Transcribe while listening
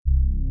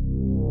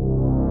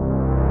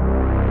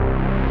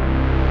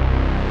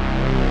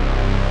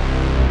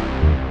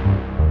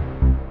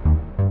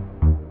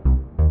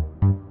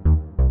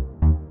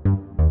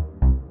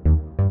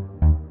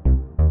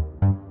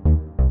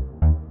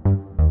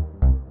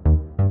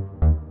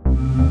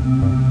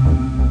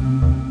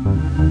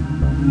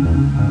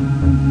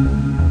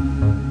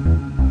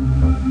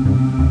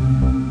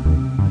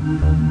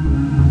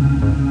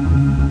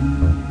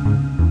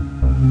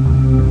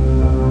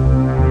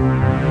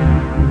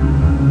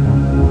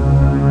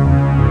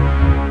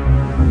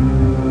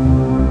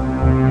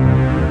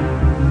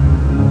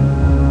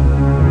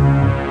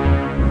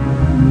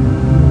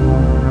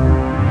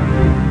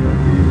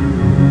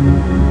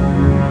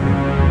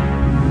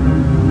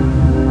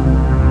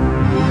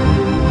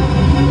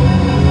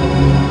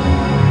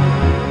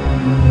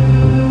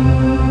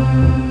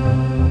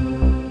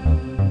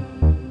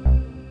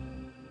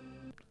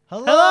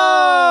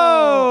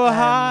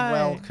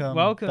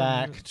welcome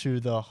back to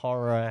the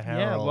Horror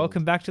Herald. Yeah,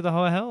 welcome back to the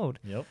Horror Herald.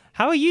 Yep.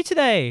 How are you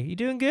today? You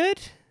doing good?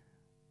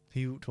 Who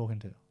you talking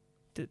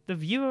to? The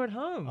viewer at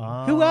home.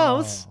 Oh. Who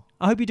else?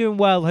 I hope you're doing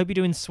well. I hope you're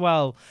doing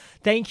swell.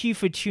 Thank you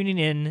for tuning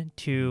in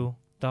to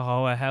the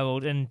Horror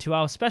Herald and to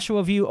our special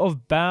review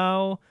of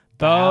Beau.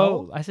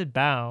 I said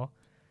Beau.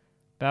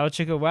 Beau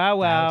chicka wow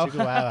wow. Bow, chicka,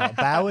 wow, wow.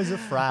 Bow is a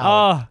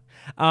frau.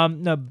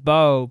 No,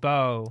 Beau.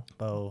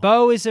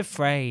 Beau is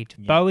Afraid.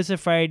 Yeah. Beau is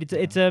Afraid.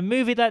 It's a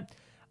movie that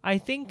I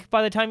think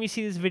by the time you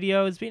see this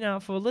video, it's been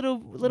out for a little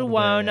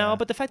while bit, now. yeah.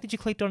 But the fact that you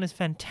clicked on is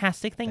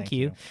fantastic. Thank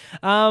you.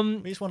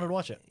 We just wanted to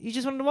watch it. You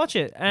just wanted to watch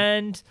it,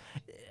 and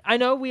I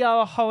know we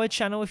are a horror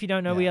channel. If you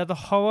don't know, we are the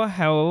Horror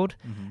Herald,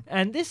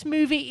 and this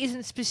movie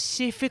isn't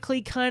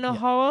specifically kind of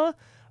horror.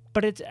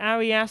 But it's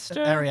Ari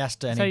Aster. Ari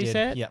Aster, and So he you did.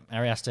 said? Yeah,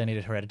 Ari Aster, and he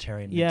did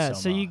Hereditary. And Yeah,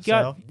 so you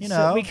got,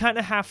 so we kind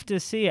of have to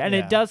see it, and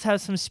it does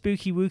have some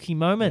spooky wooky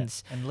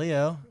moments. Yeah. And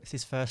Leo, it's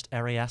his first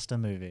Ari Aster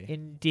movie.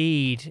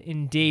 Indeed.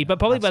 Yeah, But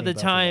probably I've by seen the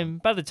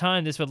both of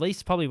time this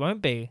release, probably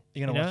won't be.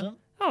 You gonna watch them?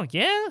 Oh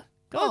yeah,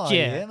 God Oh,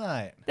 yeah. yeah,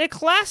 mate. They're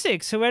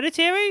classics.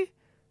 Hereditary,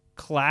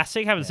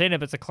 classic. Haven't seen it,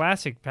 but it's a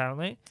classic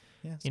apparently.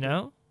 Yeah, it's You good.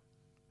 know,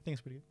 I think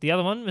it's pretty good. the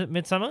other one,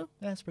 Midsummer.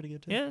 Yeah, it's pretty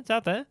good too. Yeah, it's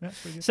out there. Yeah,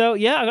 it's pretty good. So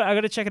yeah, I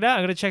got to check it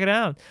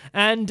out.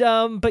 And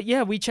but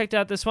yeah, we checked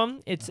out this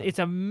one. It's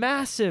a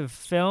massive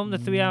film, the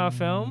 3-hour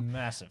film,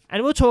 Massive.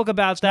 and we'll talk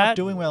about It's that. not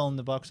doing well in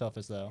the box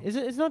office though. Is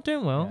it? It's not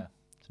doing well. Yeah,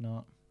 it's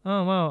not.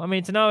 Oh well, I mean,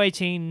 it's an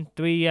R18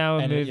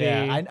 3-hour movie.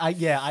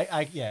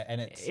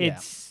 And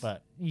it's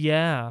but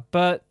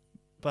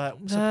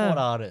support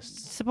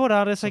artists. Support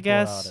artists, I Support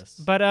guess. artists.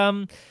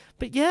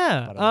 But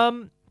yeah.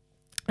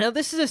 Now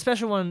this is a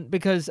special one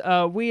because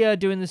we are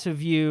doing this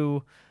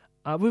review.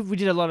 We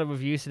did a lot of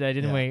reviews today,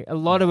 didn't we? A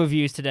lot of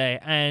reviews today.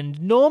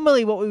 And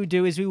normally what we would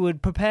do is we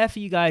would prepare for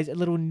you guys a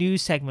little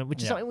news segment,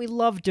 which is something we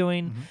love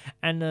doing.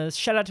 And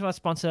shout out to our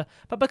sponsor.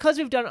 But because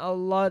we've done a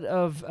lot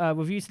of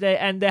reviews today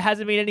and there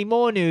hasn't been any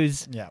more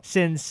news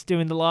since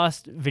doing the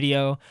last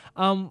video,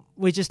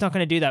 we're just not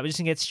going to do that. We're just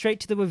going to get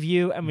straight to the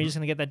review and we're just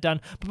going to get that done.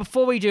 But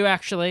before we do,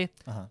 actually,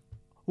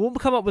 we'll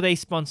come up with a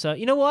sponsor.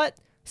 You know what?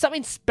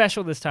 Something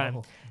special this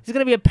time. It's going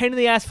to be a pain in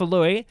the ass for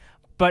Louis,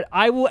 but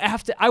I will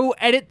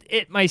edit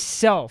it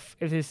myself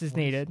if this is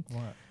needed.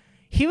 What?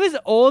 Here is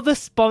all the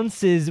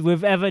sponsors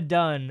we've ever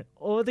done.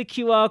 All the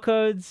QR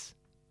codes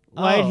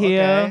right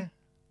here. Okay.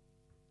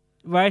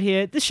 Right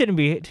here. This shouldn't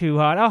be too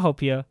hard. I'll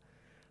help you.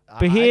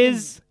 But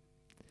here's...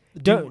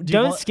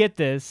 Don't skip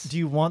this. Do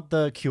you want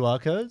the QR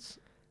codes?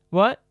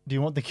 What? Do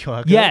you want the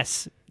QR codes?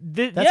 Yes.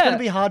 That's going to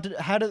be hard to...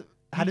 How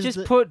does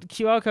just put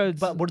QR codes...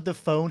 But how would the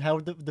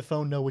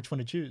phone know which one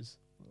to choose?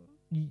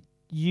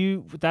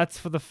 That's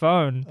for the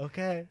phone.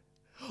 Okay.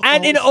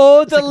 And in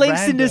all the like links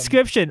random. in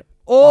description.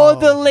 All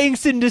the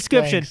links in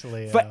description. Thanks,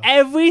 Leo. For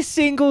every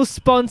single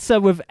sponsor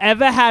we've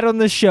ever had on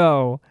the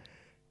show.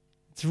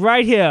 It's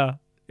right here.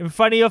 In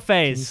front of your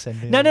face.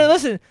 send me No, a-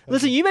 listen.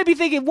 Listen, you may be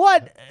thinking,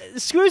 what?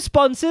 Screw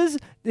sponsors.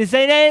 This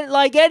ain't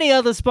like any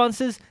other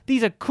sponsors.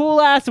 These are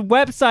cool-ass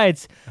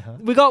websites.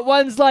 We got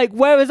ones like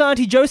Where is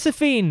Auntie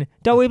Josephine?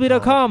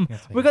 .weebly.com.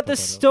 We got the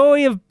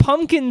story of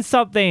pumpkin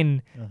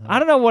something. I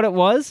don't know what it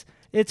was.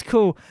 It's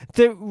cool.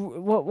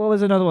 What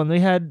was another one? We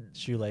had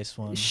Shoelace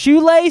one.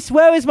 Shoelace.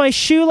 Where is my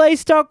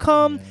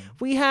shoelace.com? Yeah.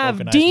 We have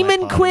Organize my Demon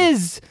party.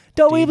 Quiz.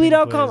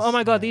 .weebly.com. Quiz, Oh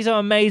my god, yeah. these are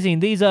amazing.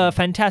 These are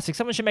fantastic.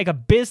 Someone should make a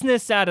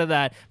business out of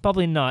that.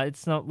 Probably not.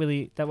 It's not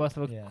really that worth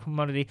of a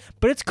commodity.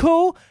 But it's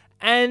cool.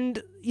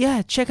 And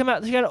yeah, check them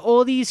out. Check out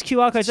all these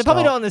QR codes. They're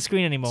probably not on the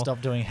screen anymore.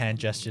 Stop doing hand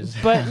gestures.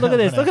 But look at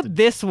this. Look at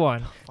this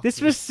one. This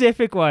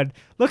specific one.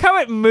 Look how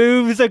it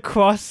moves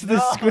across the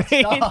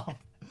screen. Stop.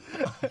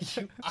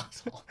 You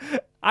asshole.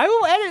 I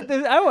will edit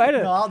this. I will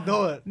edit. No, I'll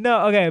do it.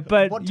 No, okay,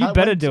 but you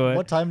better do it.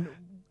 What time?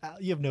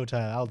 You have no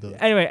time. I'll do it.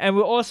 Anyway, and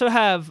we'll also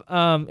have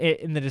it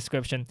in the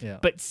description. Yeah.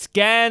 But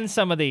scan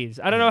some of these.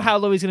 I don't know how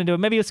Louis is going to do it.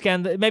 Maybe he'll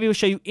scan. Maybe he'll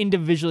show you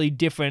individually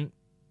different,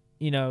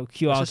 QR Let's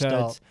codes. just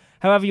stop.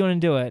 However you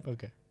want to do it.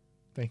 Okay.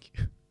 Thank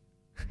you.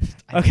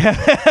 Okay.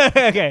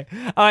 Okay.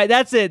 All right.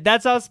 That's it.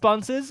 That's our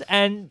sponsors.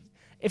 And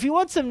if you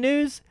want some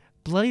news,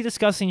 Bloody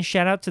Disgusting,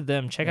 shout out to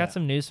them. Check out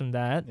some news from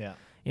that. Yeah.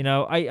 You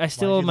know, I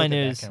still have my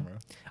news. Camera?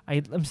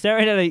 I'm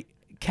staring at a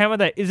camera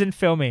that isn't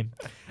filming.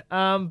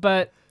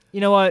 But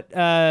you know what?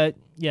 Yeah.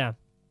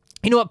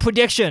 You know what?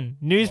 Prediction.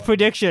 News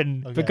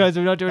prediction. Okay. Because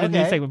we're not doing a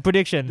news segment.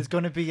 Prediction. There's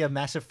going to be a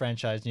massive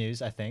franchise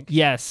news, I think.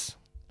 Yes.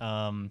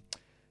 Going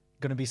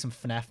to be some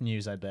FNAF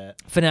news, I bet.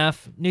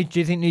 FNAF. Do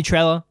you think new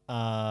trailer?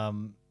 No,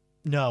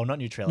 not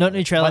new trailer. Not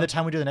new trailer. By the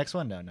time we do the next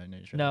one, no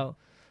new trailer.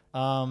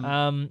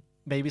 No.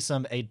 Maybe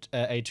some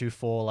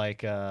A24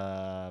 like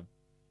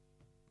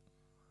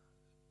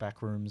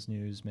Backrooms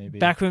news, maybe.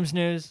 Backrooms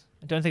news.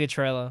 I don't think a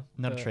trailer.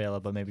 Not a trailer,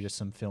 but maybe just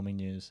some filming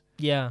news.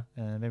 Yeah.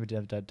 Maybe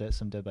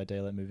some Dead by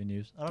Daylight movie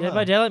news. I don't Dead know.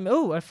 by Daylight.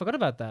 Oh, I forgot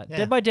about that. Yeah.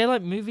 Dead by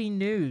Daylight movie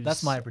news.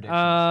 That's my prediction.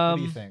 What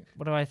do you think?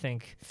 What do I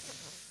think?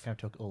 Can I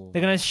talk all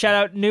They're gonna shout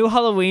out new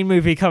Halloween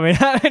movie coming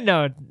out.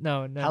 no.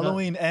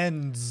 Halloween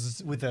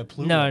ends with a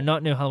plural. No,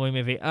 not new Halloween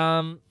movie.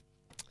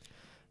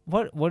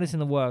 what is in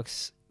the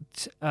works?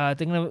 They're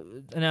gonna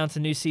announce a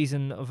new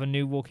season of a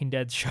new Walking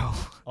Dead show.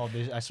 Oh,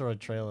 I saw a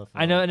trailer. For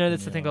I know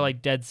that's the thing called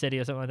like Dead City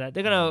or something like that.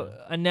 They're gonna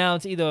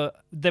announce either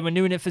they're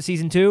renewing it for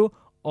season 2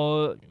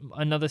 or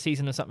another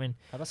season or something.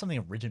 How about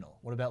something original?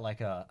 What about like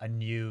a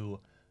new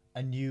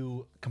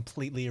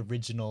completely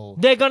original?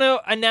 They're gonna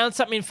announce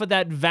something for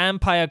that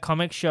vampire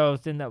comic show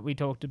thing that we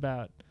talked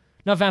about.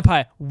 Not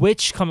vampire,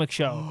 witch comic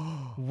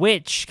show.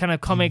 Witch kind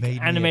of comic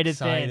animated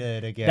thing.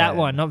 Again. That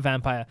one, not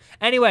vampire.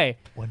 Anyway,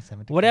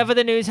 whatever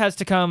the news has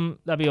to come,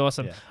 that'd be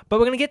awesome. Yeah. But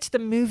we're gonna get to the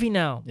movie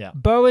now. Yeah.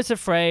 Beau is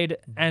Afraid,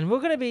 and we're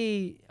gonna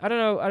be I don't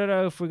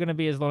know if we're gonna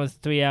be as long as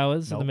 3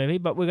 hours of the movie,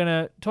 but we're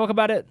gonna talk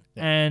about it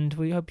and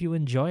we hope you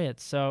enjoy it.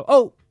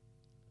 So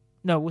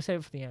no, we'll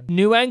save it for the end.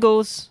 New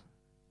angles.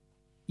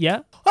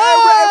 Yeah.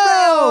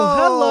 Oh,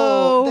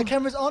 hello. The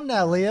camera's on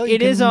now, Leo.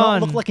 It is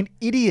on. Look like an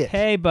idiot.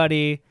 Hey,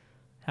 buddy.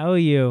 How are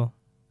you?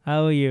 I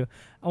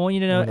want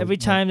you to know every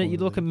time that you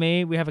look at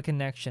me, we have a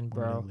connection,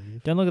 bro.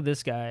 Don't look at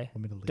this guy.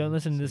 Don't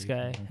listen to this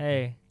guy.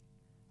 Hey,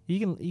 you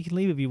can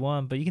leave if you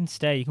want, but you can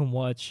stay. You can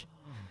watch.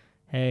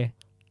 Hey,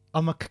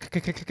 I'm a cock.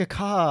 You're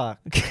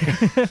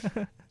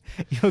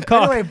a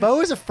cock. Anyway,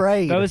 Beau is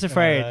afraid. Beau is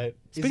afraid. Right.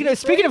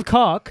 Speaking of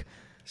cock.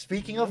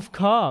 Speaking of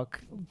cock.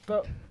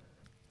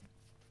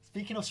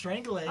 Speaking of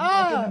strangling.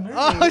 Like in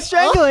the movie.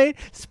 Strangling.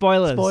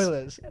 Spoilers.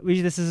 Spoilers.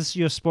 This is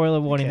your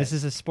spoiler warning. Okay. This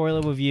is a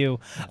spoiler review.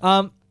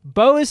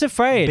 Beau is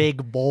afraid.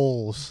 Big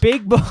balls.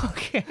 Big balls.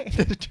 Okay.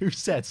 The 2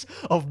 sets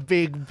of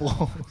big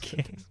balls.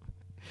 Okay.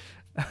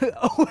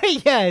 Oh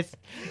wait,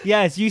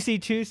 yes. You see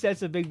 2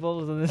 sets of big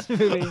balls in this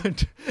movie,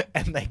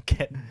 and they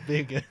get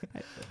bigger.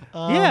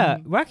 Yeah,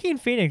 Joaquin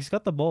Phoenix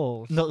got the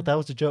balls. No, that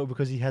was a joke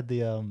because he had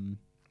the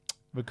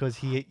because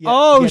he. Yeah,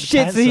 oh he had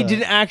shit! cancer. So he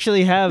didn't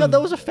actually have. No,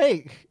 that was a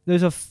fake.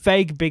 There's a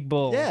fake big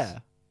balls. Yeah.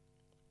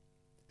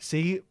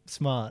 See,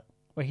 smart.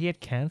 Wait, he had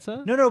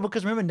cancer? No,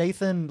 because remember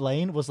Nathan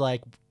Lane was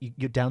like,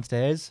 "You're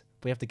downstairs.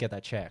 We have to get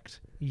that checked."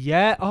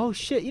 Yeah. Oh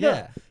shit! You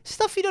know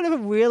stuff you don't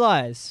even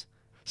realize.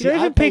 You don't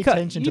even pick up.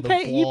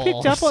 You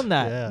picked up on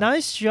that. Yeah.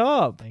 Nice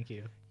job. Thank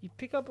you. You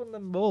pick up on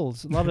them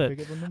balls. Love it.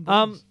 Pick up on them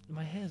balls.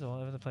 My hair's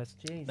all over the place.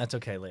 Jeez. That's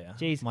okay, Leah.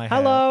 Jeez. My hair.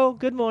 Hello.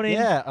 Good morning.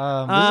 Yeah. This is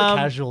a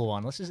casual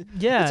one. Let's just.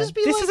 Yeah. Let's just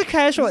be this like, is a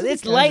casual.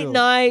 It's late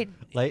night.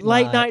 Late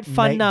night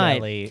fun night.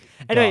 Belly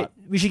Anyway, got-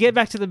 we should get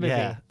back to the movie.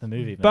 Yeah, the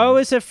movie. Beau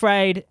is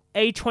Afraid.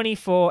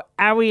 A24.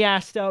 Ari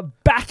Aster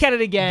back at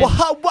it again.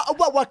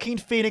 What Joaquin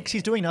Phoenix?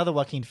 He's doing another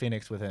Joaquin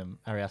Phoenix with him,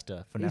 Ari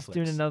Aster, for He's Netflix.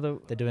 doing another.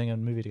 They're doing a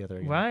movie together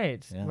again.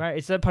 Right. Yeah. Right.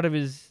 Is that part of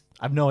his?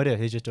 I have no idea.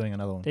 He's just doing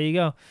another one. There you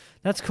go.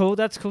 That's cool.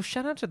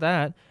 Shout out to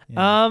that.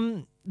 Yeah.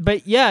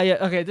 But yeah.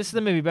 Okay. This is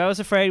the movie. Beau is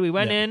Afraid. We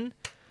went in.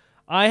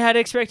 I had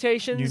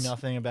expectations. Knew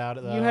nothing about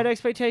it though. You had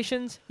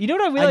expectations. You know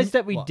what I realized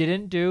that we what?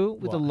 didn't do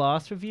with the What?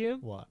 last review?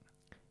 What?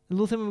 The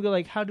little thing we go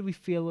like, how do we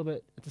feel about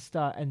it at the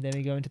start, and then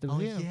we go into the Oh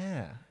review.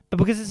 yeah. But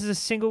because this is a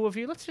single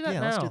review, let's do that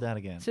now. Let's do that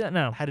again. Let's do that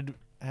now. How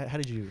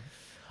did you?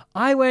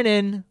 I went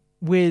in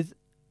with,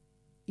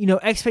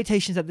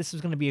 expectations that this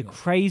was going to be a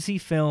crazy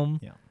film.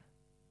 Yeah.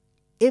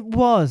 It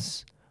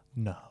was,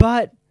 No.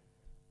 but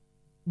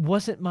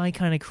was it my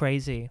kind of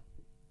crazy?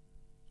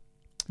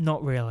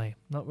 Not really.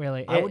 Not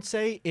really. I would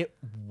say it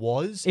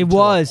was. It until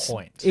was. a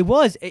point. It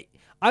was.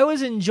 I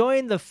was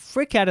enjoying the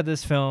frick out of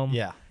this film.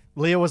 Yeah.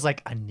 Leo was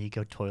like, I need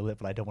to go toilet,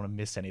 but I don't want to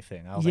miss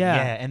anything. I was Yeah.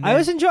 like, yeah. And I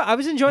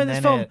was enjoying this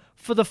then film it-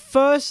 for the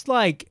first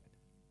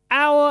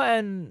hour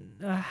and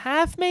a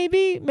half,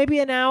 maybe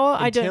an hour.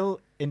 until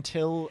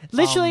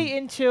Literally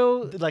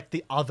until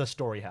the other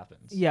story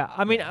happens. yeah.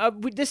 I mean,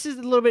 this is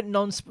a little bit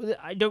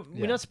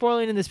we're not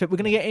spoiling in this bit. We're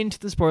gonna get into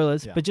the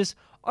spoilers, but just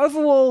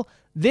overall,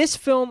 this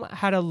film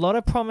had a lot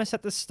of promise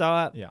at the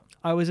start. Yeah.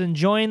 I was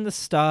enjoying the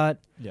start.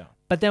 Yeah.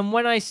 But then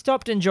when I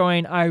stopped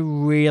enjoying, I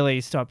really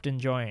stopped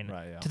enjoying.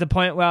 Right, yeah. To the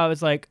point where I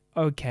was like,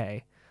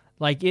 okay.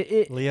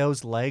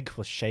 Leo's leg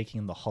was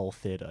shaking the whole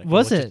theater.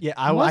 Was it? Just, yeah,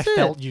 I Was it?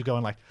 felt you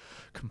going like,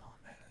 come on,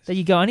 man. There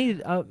you go. I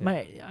needed I don't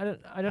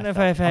know if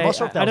I have I'm not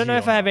sure if that I don't was know you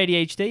if or I have not.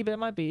 ADHD, but it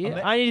might be.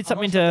 I'm I needed not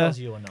something sure if that to. was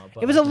you or not,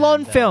 but It was a again,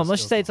 long that film. was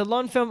Let's just say still it's a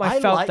long film. I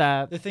felt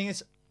that. The thing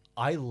is,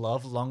 I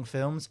love long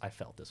films. I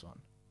felt this one.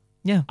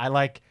 Yeah.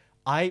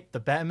 The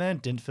Batman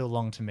didn't feel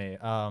long to me.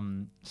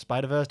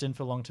 Spider-Verse didn't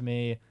feel long to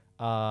me.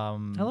 How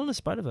long is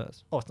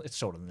Spider-Verse? Oh, it's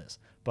shorter than this.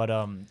 But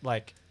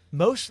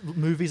most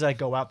movies I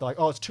go out, they're like,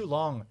 oh, it's too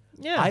long.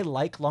 Yeah. I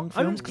like long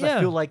films because yeah.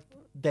 I feel like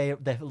they're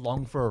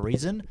long for a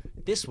reason.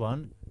 This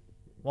one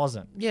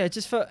wasn't. Yeah,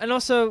 just for, and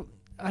also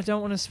I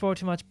don't want to spoil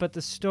too much, but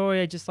the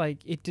story, I just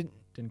it Didn't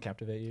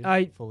captivate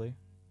you fully.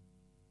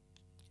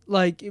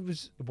 It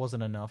was. It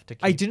wasn't enough to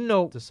keep I didn't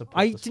know. to support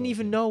I the didn't story.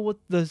 even know what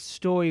the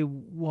story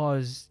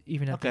was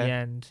even at the Okay.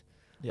 end.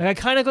 Yeah. I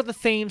kind of got the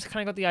themes,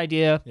 kind of got the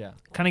idea, Yeah.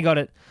 kind of got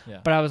it, Yeah.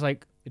 but I was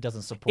like, It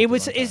doesn't support.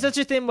 it's such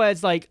a thing where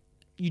it's like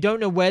you don't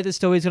know where the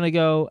story's gonna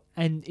go,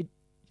 and it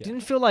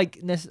didn't feel like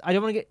I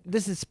don't want to get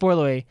this is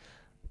spoilery,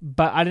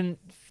 but I didn't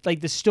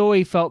the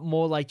story felt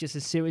more like just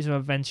a series of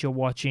events you're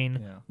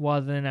watching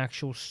rather than an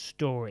actual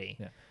story.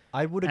 Yeah.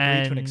 I would agree to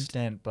an And-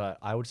 extent, but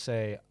I would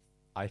say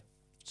I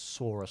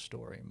saw a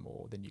story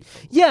more than you.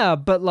 Probably. Yeah,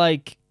 but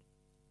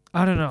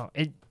I don't know.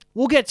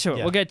 We'll get to it.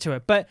 Yeah. We'll get to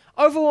it. But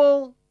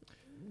overall,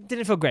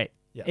 didn't feel great.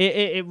 Yeah.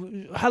 It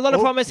had a lot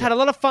of promise, had a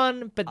lot of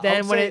fun, but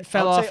then when it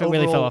fell off, it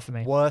really fell off for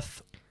me.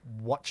 Worth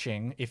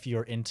watching if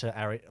you're into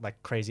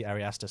like crazy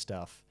Ari Aster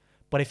stuff.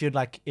 But if you're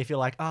like,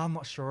 oh, I'm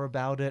not sure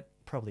about it,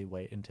 probably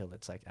wait until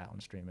it's like out on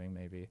streaming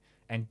maybe.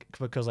 And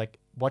because like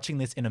watching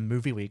this in a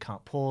movie where you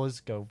can't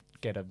pause, go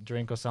get a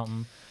drink or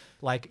something,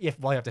 like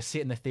while you have to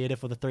sit in the theater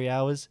for the 3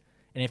 hours,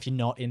 and if you're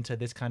not into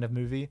this kind of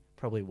movie,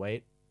 probably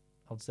wait.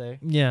 I'd say.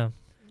 Yeah.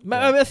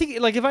 Yeah. I think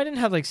like if I didn't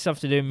have like stuff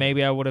to do,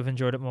 maybe I would have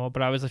enjoyed it more.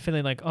 But I was like,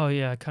 feeling like, oh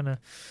yeah, kind of.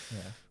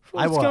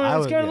 Yeah. It's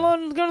going a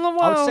long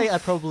while. I would say I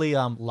probably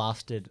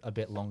lasted a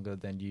bit longer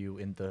than you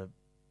in the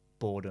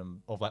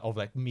boredom of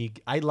like me.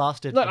 I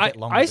lasted a bit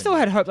longer. I still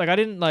had hope. Like I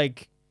didn't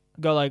like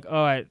go like,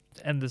 all right,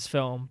 end this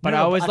film. But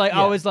I was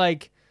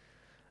like,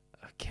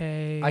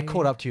 okay. I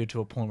caught up to you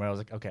to a point where I was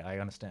like, okay, I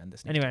understand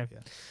this. Anyway,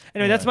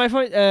 that's my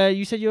point.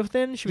 You said you were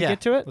thin. Should we get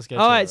to it? Let's get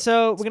all to right, it.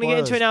 so we're gonna get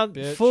into it now.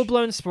 Bitch. Full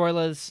blown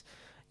spoilers.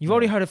 You've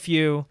already heard a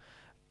few,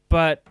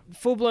 but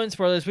full blown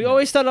spoilers. We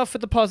always start off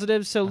with the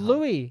positives. So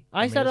Louis,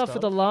 I started off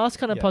with the last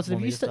kind of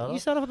positive. You start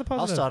off with the positive.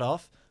 I'll start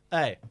off.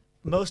 Hey,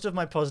 most of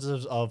my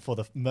positives are for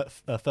the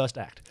first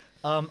act.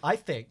 I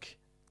think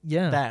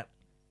that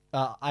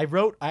I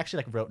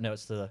actually wrote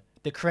notes to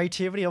the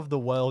creativity of the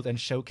world and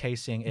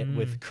showcasing it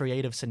with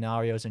creative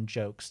scenarios and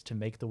jokes to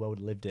make the world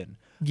lived in.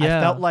 Yeah.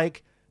 I felt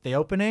like the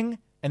opening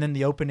and then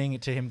the opening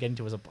to him getting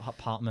to his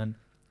apartment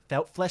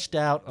felt fleshed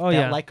out,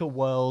 felt like a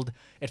world.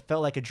 It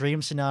felt like a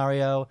dream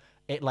scenario.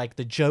 It like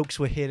the jokes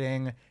were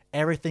hitting,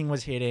 everything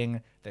was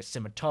hitting, the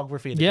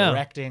cinematography, the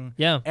directing,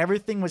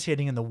 everything was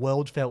hitting and the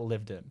world felt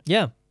lived in.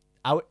 Yeah.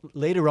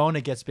 Later on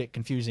it gets a bit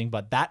confusing,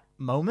 but that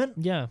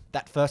moment,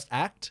 that first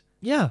act,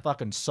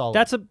 fucking solid.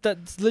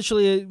 That's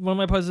literally one of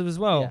my positives as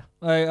well.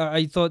 Yeah.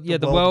 I thought the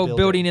world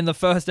building in the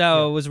first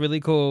hour was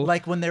really cool.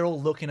 Like when they're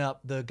all looking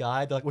up the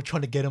guy, they're like, we're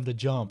trying to get him to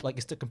jump. Like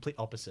it's the complete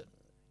opposite.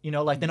 You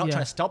know, like they're not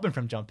trying to stop him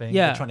from jumping.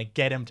 They're trying to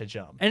get him to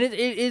jump. And it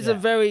is a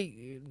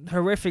very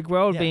horrific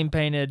world being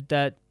painted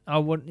that I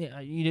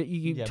wouldn't.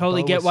 You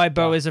totally get why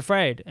Beau is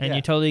afraid, and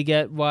you totally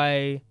get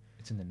why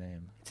it's in the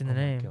name. It's in the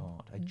name. Oh my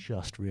god! I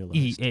just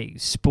realized. EA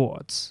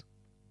Sports.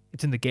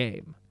 It's in the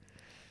game.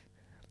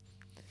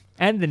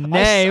 And the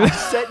name. I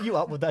set you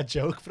up with that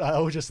joke, but I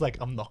was just like,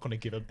 I'm not going to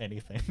give him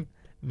anything.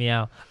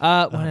 Meow.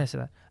 Why did I say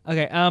that?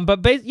 Okay.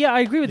 But I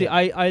agree with you.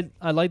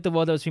 I like the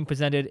world that was being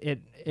presented.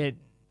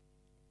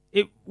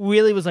 It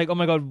really was like, oh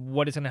my god,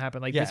 what is going to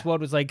happen? Like this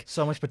world was like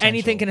so much potential.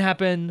 Anything can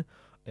happen.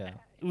 Yeah.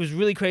 It was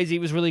really crazy. It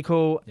was really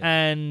cool. Yeah.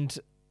 And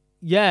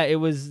it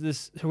was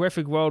this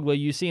horrific world where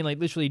you're seeing like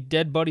literally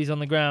dead bodies on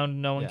the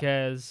ground. No one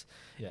cares.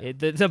 Yeah.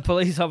 The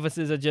police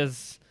officers are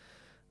just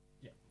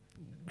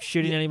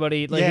shooting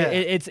anybody. Like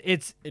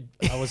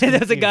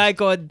there's a guy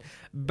called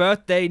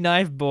Birthday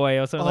Knife Boy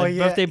or something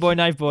Birthday Boy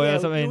Knife Boy or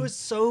something. It was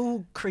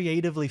so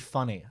creatively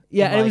funny.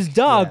 Yeah, and it was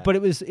dark, but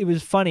it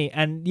was funny,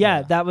 and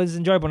that was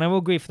enjoyable. And I will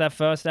agree for that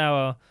first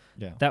hour,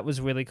 that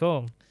was really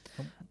cool.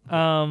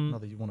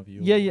 Another one of you.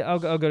 Yeah, I'll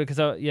go because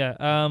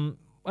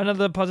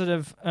another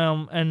positive.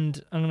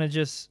 And I'm gonna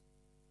just.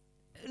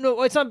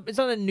 No, it's not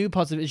a new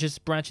positive. It's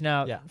just branching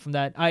out from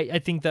that. I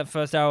think that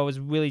first hour was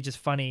really just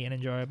funny and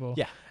enjoyable.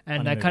 Yeah,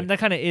 and that kind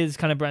of is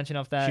branching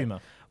off that. Humor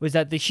was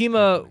that the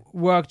humor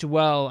worked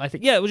well. I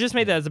think. Yeah, we just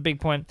made that as a big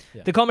point.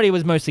 Yeah. The comedy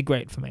was mostly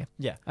great for me.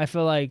 Yeah, I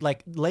feel like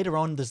later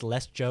on there's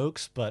less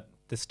jokes, but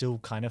there's still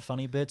kind of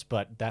funny bits.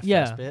 But that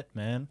first bit,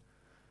 man.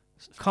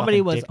 Comedy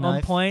was on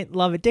point.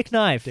 Love it. Dick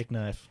Knife.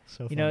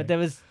 So funny. There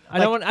was. I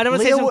don't want to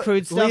say some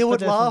crude stuff. Leah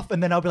would laugh,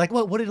 and then I'll be like,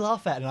 "What did he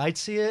laugh at?" And I'd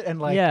see it, and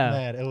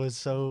man, it was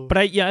so. But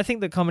I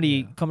think the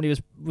comedy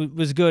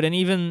was good, and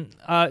even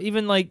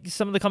like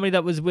some of the comedy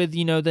that was with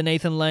the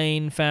Nathan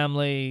Lane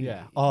family.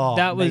 Yeah. Oh,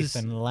 that was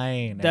Nathan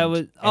Lane. That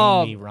was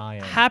Amy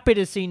Ryan. Happy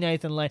to see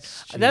Nathan Lane.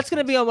 Jesus. That's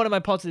gonna be on one of my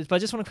positives, but I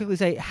just want to quickly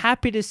say,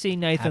 happy to see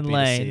Nathan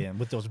Lane. To see him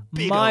with those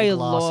big my old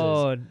glasses.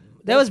 Lord.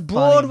 There was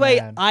Broadway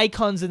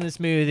icons in this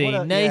movie.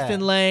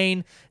 Nathan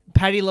Lane,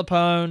 Patti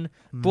LuPone,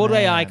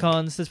 Broadway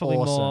icons. There's probably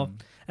more.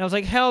 And I was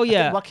like, hell yeah.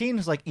 I think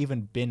Joaquin's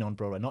even been on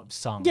Broadway, not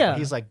sung. Yeah. But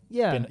he's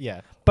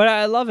been. But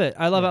I love it.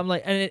 I'm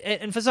like,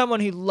 and for someone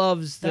who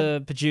loves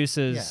the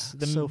producers,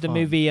 the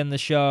movie and the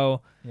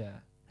show,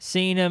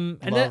 seeing him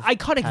and that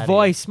iconic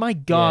voice, my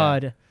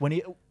God. Yeah. When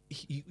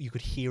you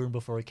could hear him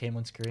before he came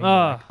on screen.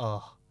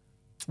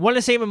 Want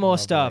to see him in more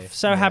stuff.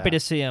 So happy to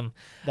see him.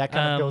 That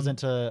kind of goes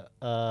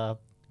into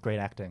great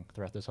acting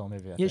throughout this whole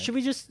movie. Should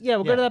we just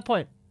we'll go to that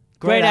point.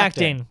 Great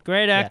acting.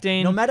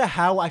 No matter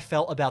how I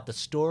felt about the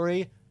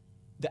story,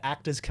 the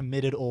actors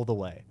committed all the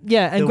way.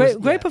 Yeah, and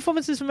great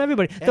performances from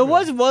everybody. There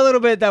was one little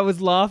bit that was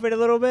laughing a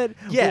little bit.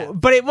 Yeah,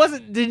 but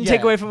it didn't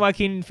take away from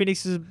Joaquin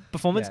Phoenix's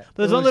performance. But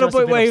there's one little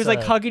bit where he was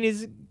like hugging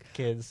his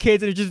kids,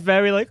 and it's just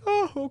very like,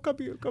 come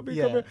here.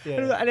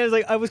 And it was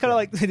like, I was kind of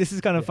like, this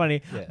is kind of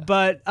funny.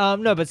 But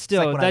no, but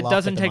still, that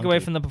doesn't take away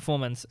from the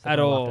performance at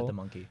all. At the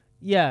monkey.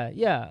 Yeah.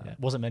 Yeah.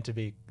 Wasn't meant to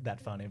be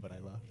that funny, but I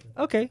laughed.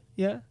 Okay.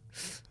 Yeah.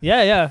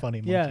 Funny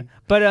monkey. Yeah.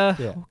 But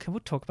Yeah. okay, we'll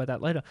talk about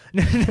that later.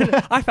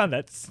 I found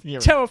that Yeah.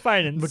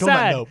 terrifying and We're talking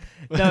sad.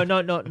 about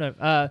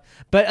No.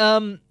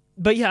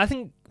 But yeah, I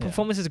think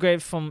performance is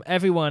great from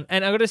everyone,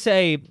 and I gotta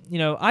say,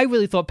 I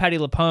really thought Patti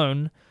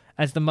LuPone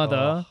as the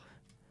mother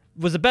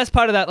was the best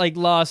part of that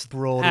last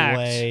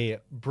Broadway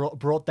act.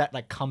 brought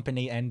that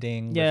company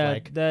ending Yeah,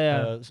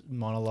 with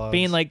monologues,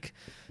 being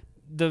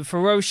the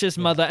ferocious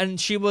mother, and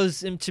she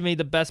was to me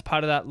the best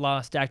part of that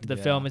last act of the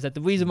film. Is that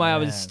the reason why I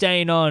was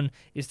staying on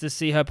is to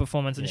see her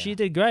performance, and she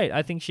did great.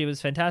 I think she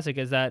was fantastic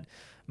as that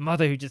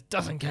mother who just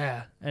doesn't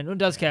care and who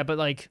does care, but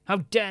how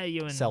dare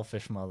you, and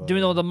selfish mother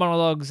doing all the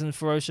monologues and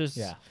ferocious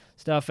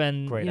stuff,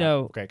 and great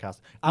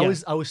cast. I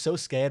was so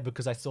scared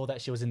because I saw that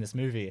she was in this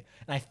movie,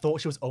 and I thought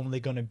she was only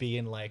gonna be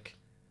in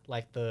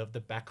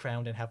the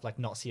background and have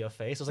not see her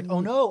face. I was like,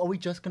 oh no, are we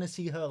just gonna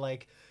see her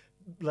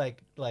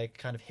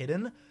kind of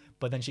hidden?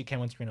 But then she came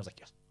on screen. I was like,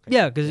 yes. Okay.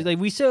 Yeah, because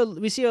we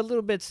see her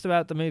little bits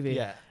throughout the movie.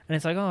 Yeah, and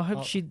it's I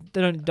hope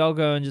they don't dog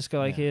her and just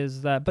go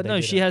here's that. But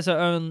no, she has her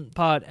own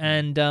part,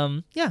 and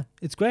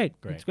it's great.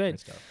 It's great.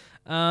 Stuff.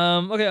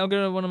 Okay, I'll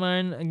go to one of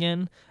mine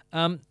again.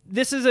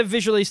 This is a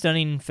visually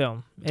stunning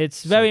film.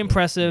 It's very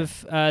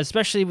impressive,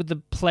 especially with the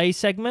play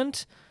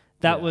segment.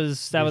 That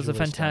was a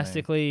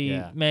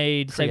fantastically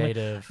made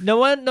creative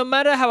segment. No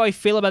matter how I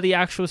feel about the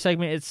actual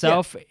segment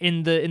itself,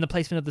 in the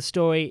placement of the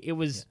story, it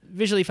was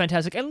visually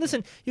fantastic. And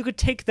listen, you could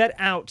take that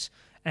out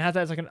and have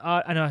that as an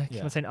art. I know I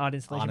can't say an art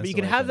installation, but you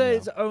can have that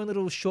as its own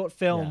little short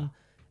film,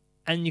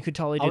 and you could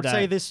totally do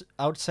that.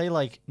 I would say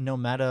no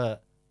matter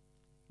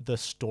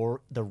the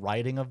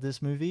writing of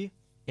this movie,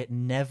 it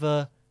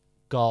never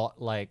got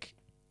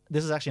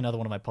this is actually another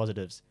one of my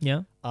positives.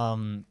 Yeah. Let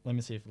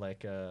me see if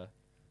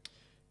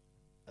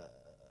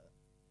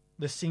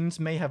the scenes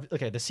may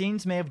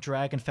have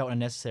dragged and felt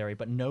unnecessary,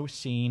 but no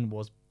scene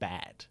was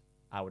bad.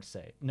 I would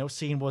say no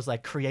scene was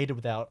created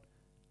without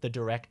the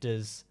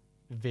director's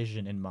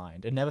vision in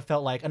mind. It never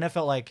felt like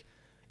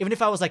even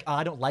if I was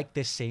I don't like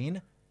this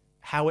scene,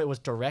 how it was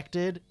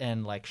directed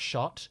and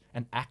shot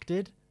and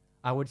acted,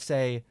 I would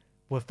say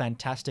were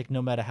fantastic.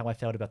 No matter how I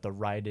felt about the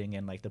writing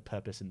and the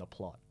purpose in the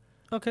plot.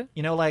 Okay.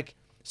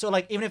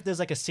 Even if there's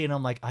a scene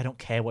I'm I don't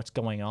care what's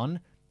going on,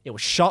 it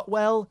was shot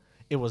well.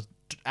 It was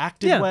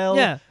acted well.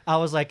 Yeah. I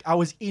was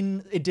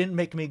in. It didn't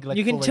make me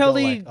you can tell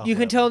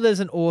tell there's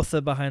an author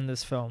behind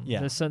this film.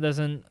 Yeah. There's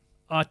an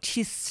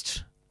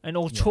artiste, an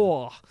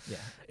auteur. Yeah.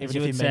 Even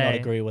if you may not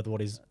agree with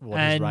what he's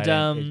writing.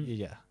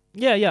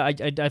 I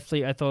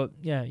definitely thought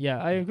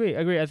I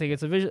agree. I think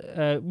it's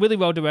really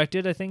well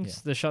directed. I think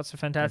the shots are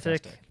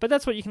fantastic. But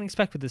that's what you can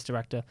expect with this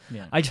director.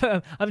 Yeah.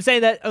 I'm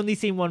saying that only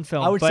seen one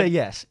film. I would say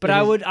yes. But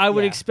I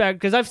would expect,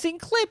 because I've seen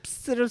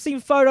clips and I've seen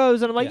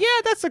photos and I'm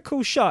that's a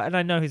cool shot, and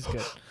I know he's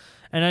good.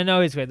 And I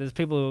know he's great. There's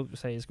people who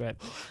say he's great.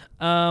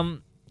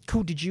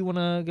 Cool. Did you want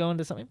to go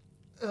into something?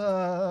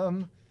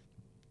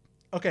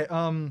 Okay.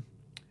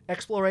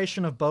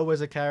 Exploration of Beau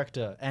as a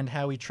character and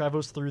how he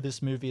travels through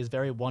this movie is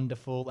very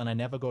wonderful, and I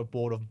never got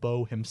bored of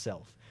Beau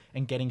himself.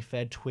 And getting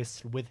fed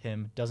twists with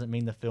him doesn't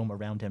mean the film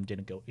around him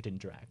didn't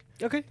drag.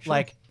 Okay,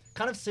 sure.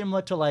 Kind of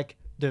similar to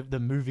the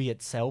movie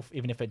itself,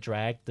 even if it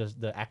dragged,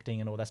 the acting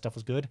and all that stuff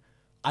was good.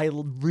 I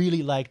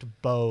really liked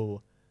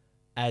Beau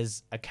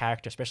as a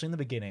character, especially in the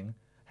beginning,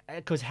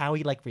 because how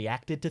he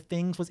reacted to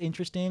things was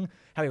interesting.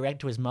 How he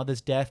reacted to his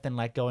mother's death and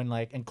going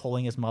and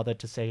calling his mother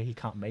to say he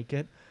can't make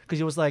it, because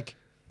he was I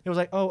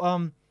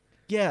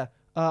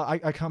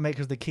can't make it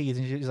because the keys.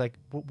 And she's like,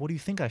 what do you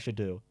think I should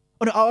do?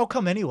 Oh no, I'll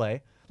come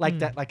anyway.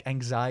 That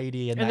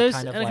anxiety and that those,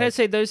 kind of and I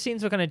say those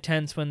scenes were kind of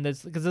tense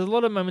because there's a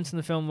lot of moments in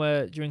the film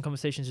where during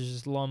conversations there's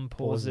just long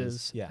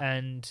pauses.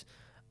 And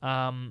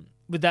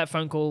with that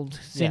phone call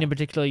scene in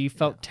particular, you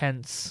felt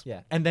tense.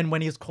 Yeah. And then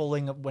when he's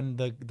calling, when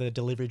the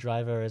delivery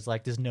driver is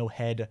there's no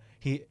head,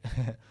 he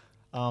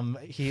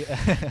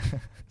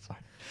sorry.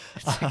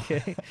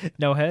 Okay.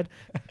 No head.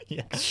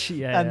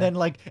 Yeah. And then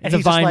and it's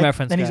he's a Vine just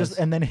reference. And he's just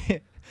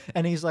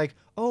and he's like,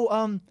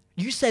 oh,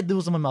 you said this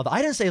was my mother.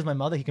 I didn't say it was my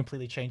mother. He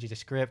completely changed his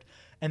script.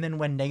 And then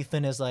when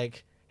Nathan is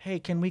like, hey,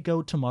 can we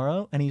go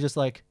tomorrow? And he's just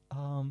like,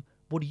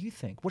 what do you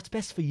think? What's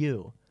best for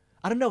you?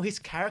 I don't know. His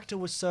character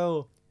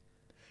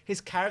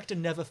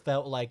never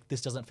felt like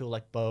this doesn't feel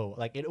like Beau.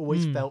 It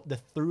always felt the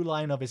through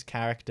line of his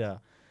character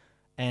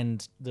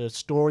and the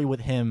story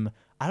with him.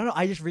 I don't know.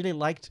 I really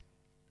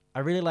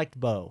liked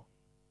Beau.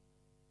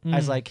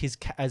 As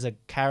as a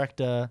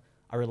character.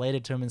 I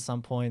related to him in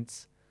some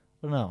points.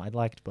 I don't know. I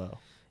liked Beau.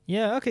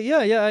 Yeah. Okay. Yeah.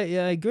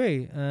 I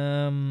agree.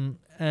 And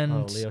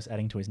Leo's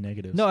adding to his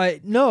negatives.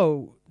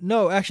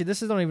 No. Actually,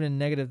 this is not even a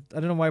negative.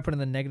 I don't know why I put it in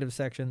the negative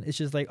section. It's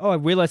just I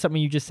realized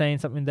something you just saying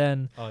something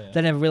then. That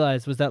I never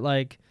realized was that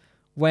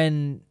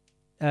when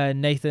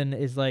Nathan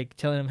is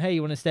telling him, hey,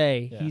 you want to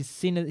stay? Yeah. He's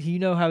seen it.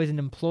 How he's an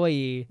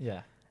employee.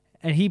 Yeah.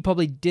 And he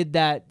probably did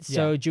that.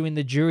 So during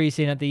the jury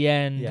scene at the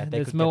end,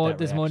 there's more.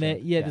 There's more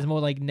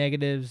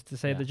negatives to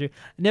say the jury.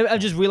 I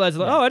just realized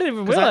I didn't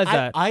even realize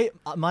that.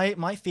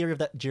 My theory of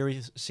that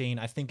jury scene,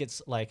 I think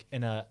it's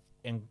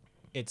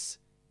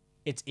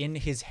it's in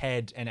his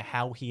head and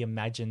how he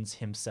imagines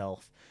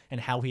himself and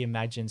how he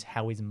imagines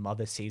how his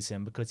mother sees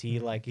him, because he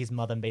like his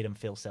mother made him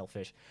feel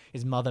selfish.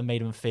 His mother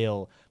made him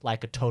feel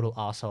like a total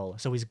asshole.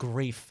 So his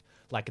grief,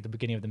 like at the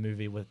beginning of the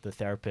movie with the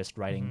therapist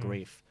writing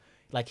grief,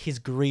 like his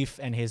grief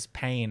and his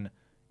pain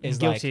is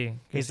guilty.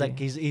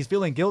 He's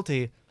feeling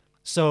guilty.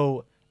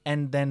 So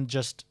and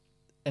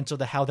so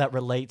how that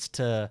relates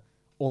to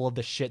all of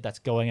the shit that's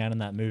going on in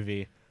that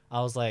movie.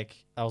 I was like,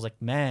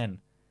 man,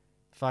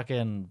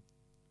 fucking,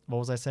 what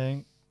was I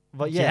saying?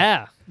 But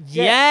yeah.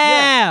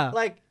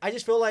 Like, I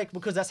just feel like,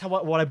 because that's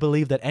what I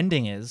believe that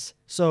ending is.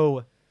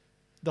 So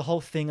the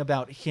whole thing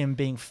about him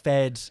being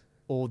fed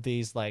all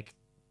these like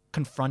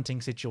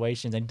confronting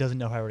situations and doesn't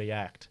know how to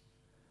react.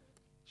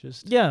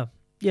 Yeah.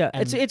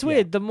 It's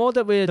weird. The more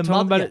that we're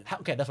talking about it.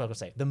 Okay, that's what I was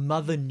gonna say. The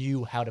mother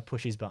knew how to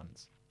push his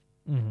buttons.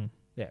 Mm-hmm.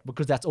 Yeah,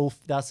 because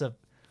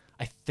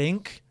I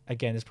think,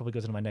 again, this probably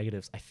goes into my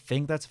negatives. I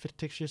think that's a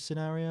fictitious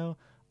scenario.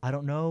 I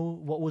don't know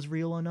what was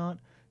real or not.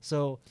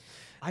 So,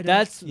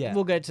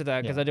 we'll get to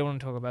that because I don't want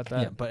to talk about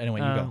that. Yeah, but anyway,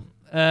 you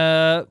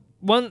go.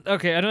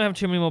 Okay, I don't have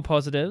too many more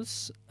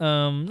positives.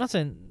 Not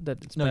saying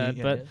that it's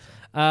bad,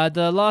 but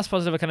the last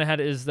positive I kind of had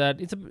is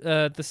that it's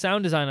the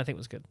sound design I think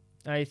was good.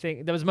 I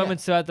think there was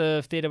moments throughout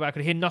the theater where I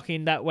could hear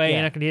knocking that way,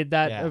 and I could hear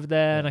that over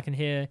there, and I can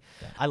hear.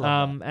 Yeah. I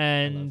love that.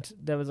 And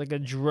there was like a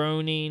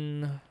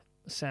droning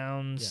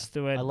sounds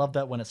through it. I love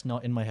that when it's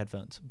not in my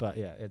headphones, but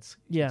it's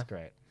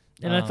great.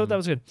 And I thought that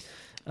was good.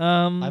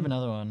 I have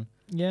another one.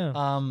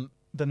 Yeah.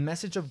 The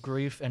message of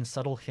grief and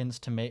subtle hints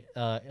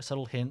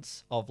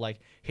of like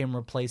him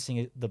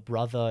replacing the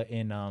brother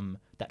in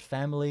that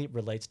family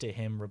relates to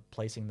him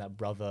replacing that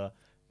brother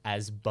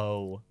as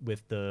Beau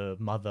with the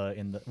mother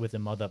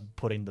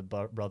putting the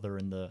brother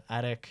in the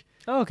attic.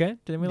 Oh, okay.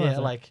 Didn't realize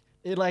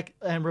that.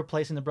 And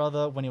replacing the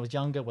brother when he was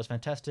younger was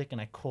fantastic, and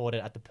I caught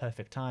it at the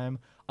perfect time.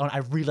 When I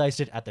realized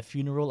it at the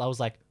funeral, I was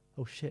like,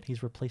 oh shit,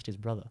 he's replaced his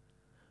brother.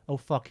 Oh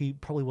fuck, he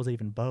probably wasn't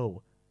even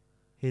Beau.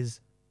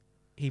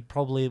 He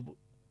probably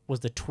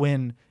was the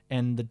twin,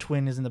 and the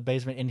twin is in the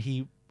basement, and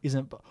he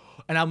isn't.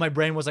 And now my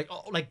brain was like,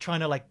 trying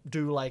to like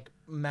do like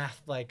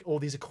math, like all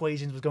these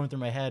equations was going through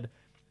my head.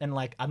 And,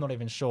 like, I'm not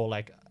even sure,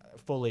 like,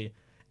 fully.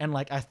 And,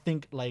 like, I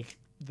think, like,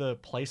 the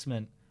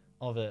placement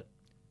of it,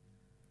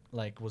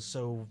 like, was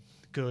so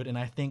good. And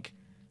I think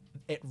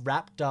it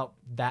wrapped up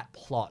that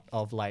plot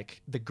of,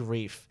 like, the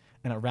grief.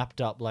 And it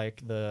wrapped up,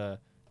 like, the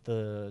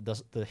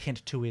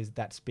hint to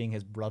that's being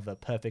his brother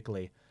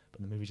perfectly.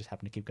 But the movie just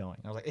happened to keep going.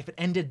 I was like, if it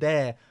ended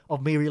there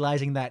of me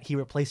realizing that he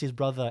replaced his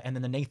brother and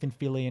then the Nathan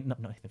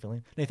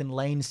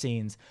Lane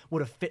scenes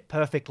would have fit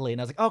perfectly.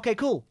 And I was like, okay,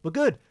 cool, we're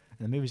good.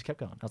 And the movie just kept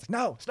going. I was like,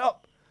 no,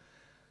 stop.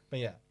 But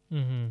yeah.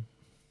 Mm-hmm.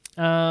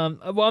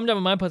 Well, I'm done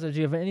with my positive.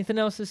 Do you have anything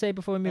else to say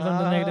before we move on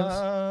to the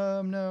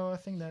negatives? No, I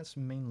think that's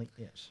mainly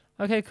it.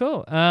 Okay,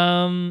 cool.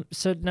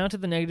 So now to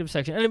the negative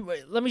section. And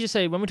let me just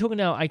say, when we're talking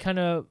now,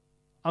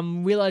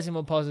 I'm realizing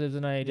more positive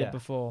than I did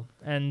before,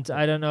 and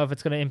I don't know if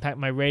it's going to impact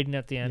my rating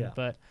at the end.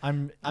 But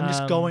I'm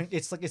just going.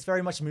 It's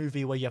very much a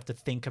movie where you have to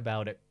think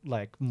about it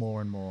like more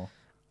and more.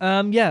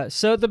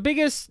 So the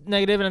biggest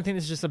negative, and I think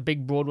this is just a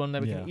big broad one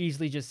that we can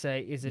easily just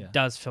say, is it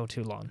does feel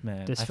too long.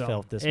 Man, I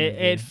felt this movie.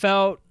 It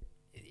felt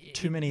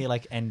too many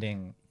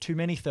too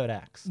many third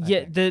acts.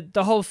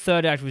 The whole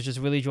third act was just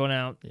really drawn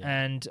out,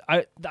 and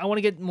I want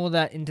to get more of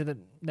that into the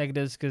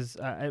negatives because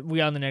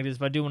we are in the negatives,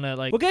 but I do want to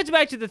we'll get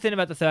back to the thing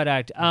about the third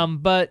act.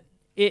 But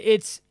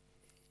it's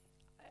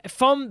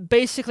from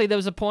basically there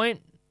was a point,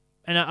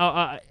 and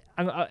I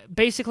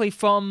basically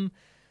from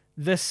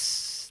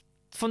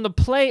the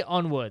play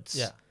onwards.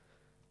 Yeah.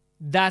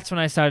 That's when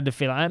I started to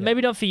feel it.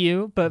 Maybe not for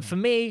you, but for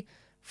me,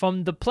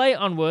 from the play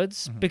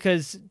onwards,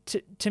 because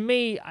to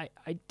me, I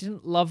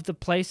didn't love the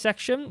play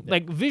section.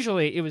 Like,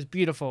 visually, it was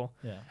beautiful.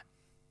 Yeah.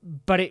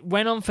 But it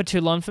went on for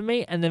too long for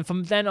me, and then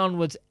from then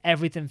onwards,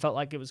 everything felt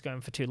like it was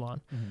going for too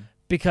long. Mm-hmm.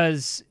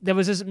 Because there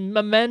was this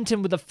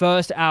momentum with the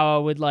first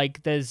hour with,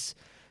 there's...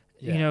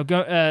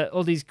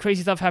 all these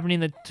crazy stuff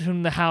happening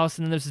in the house,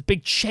 and then there's this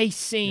big chase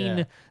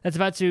scene that's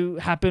about to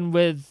happen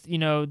with the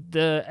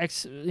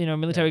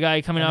military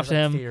guy coming after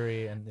him.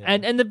 Theory and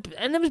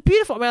it was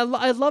beautiful. I mean,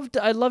 I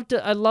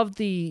loved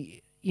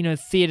the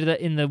theater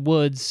in the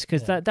woods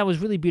because that was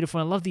really beautiful.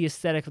 And I loved the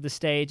aesthetic of the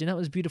stage, and that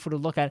was beautiful to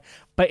look at.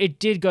 But it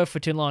did go for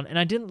too long, and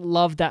I didn't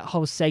love that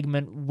whole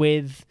segment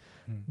with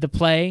the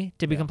play.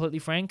 To be completely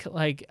frank,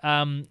 it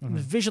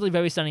was visually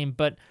very stunning,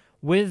 but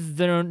with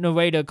the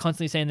narrator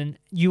constantly saying, then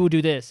you will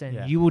do this,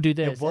 and you will do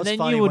this, and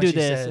then you will do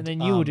this, and then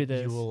you will do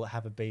this. You will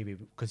have a baby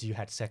because you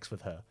had sex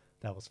with her.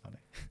 That was funny.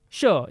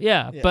 Sure,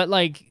 yeah. But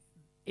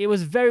it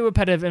was very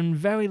repetitive and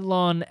very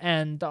long,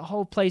 and the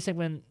whole play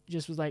segment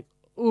just was like,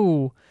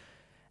 ooh.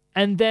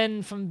 And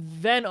then from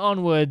then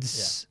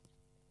onwards,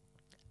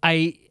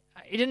 it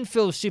didn't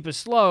feel super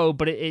slow,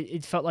 but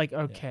it felt like,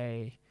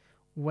 okay,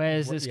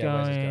 where's this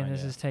going?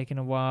 This is taking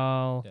a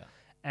while. Yeah.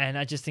 And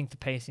I just think the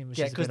pacing was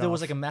just because there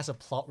was a massive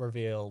plot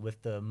reveal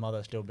with the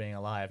mother still being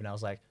alive, and I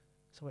was like,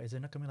 So wait, is there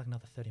not gonna be like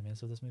another 30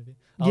 minutes of this movie?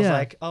 I was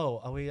like, oh,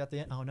 are we at the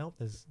end? Oh no,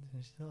 there's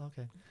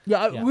okay.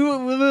 Yeah, we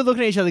were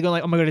looking at each other going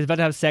like, oh my god, he's about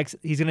to have sex.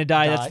 He's gonna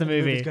die. That's the movie.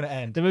 The movie's gonna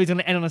end. The movie's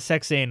gonna end on a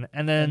sex scene,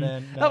 and then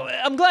no.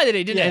 I'm glad that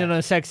it didn't end on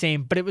a sex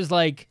scene, but it was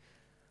like,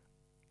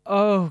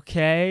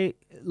 okay,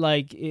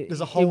 like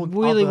there's a whole it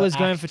really other was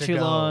going act for to too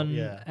go, long,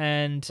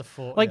 and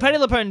Patty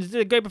LuPone did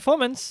a great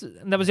performance,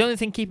 and that was the only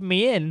thing keeping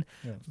me in.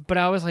 Yeah. But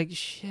I was like,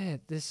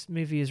 shit, this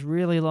movie is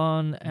really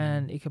long,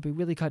 and it could be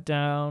really cut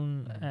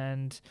down,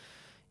 and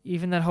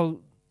even that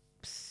whole.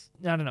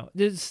 I don't know.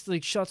 There's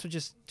like shots were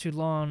just too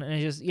long, and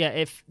it just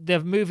if the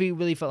movie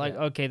really felt like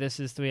okay, this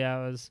is 3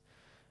 hours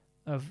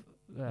of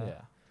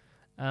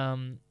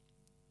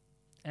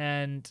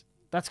and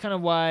that's kind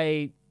of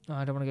why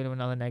I don't want to go to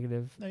another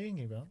negative. No, you can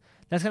keep going.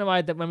 That's kind of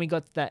why that when we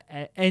got to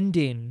that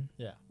ending,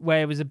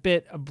 where it was a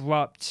bit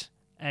abrupt,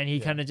 and he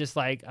kind of just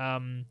like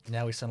now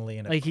he's suddenly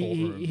in a like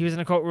courtroom. he was in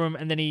a courtroom,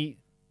 and then he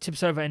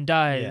tips over and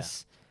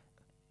dies. That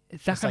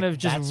it's kind like, of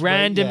just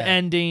random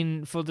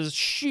ending for this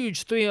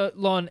huge 3 hour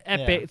long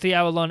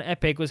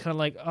epic was kind of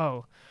like,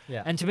 oh.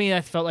 Yeah. And to me,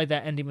 I felt like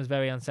that ending was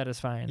very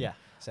unsatisfying. Yeah.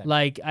 Same.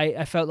 Like,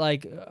 I felt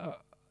like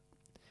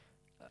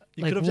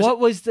what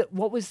was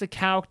the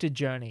character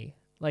journey?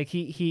 Like,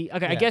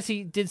 I guess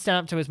he did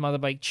stand up to his mother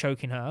by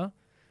choking her.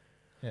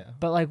 Yeah.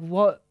 But like,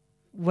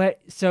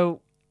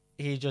 so.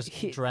 He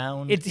just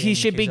drowned. He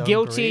should be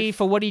guilty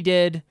for what he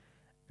did.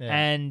 Yeah.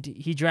 And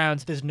he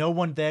drowned. There's no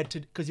one there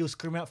because he was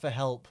screaming out for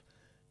help.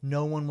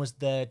 No one was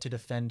there to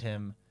defend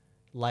him,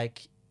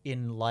 like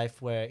in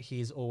life where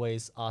he's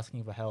always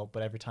asking for help,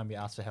 but every time he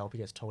asks for help, he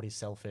gets told he's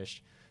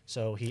selfish.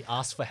 So he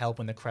asks for help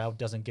when the crowd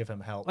doesn't give him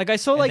help. Like I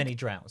saw, and then he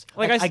drowns.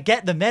 Like I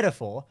get the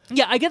metaphor.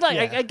 Yeah, I get that.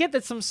 Yeah. I get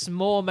that some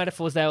small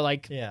metaphors there.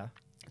 Like,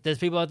 there's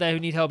people out there who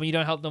need help and you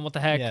don't help them. What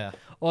the heck? Yeah.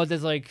 Or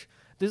there's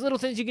little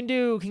things you can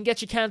do can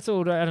get you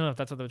cancelled. I don't know if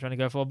that's what they were trying to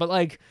go for, but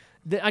like,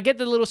 I get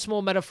the little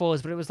small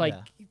metaphors. But it was like,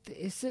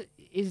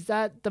 is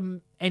that the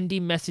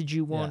ending message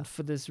you want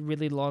for this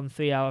really long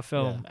 3 hour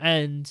film? Yeah.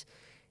 And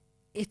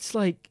it's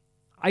like,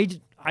 I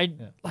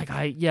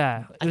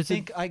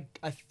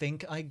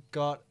think I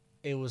got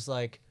it was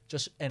like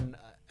just and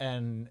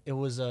it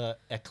was a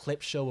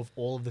clip show of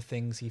all of the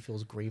things he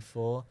feels grief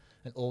for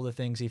and all the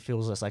things he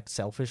feels as like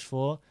selfish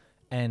for,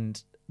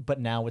 but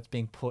now it's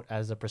being put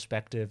as a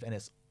perspective, and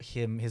it's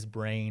his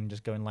brain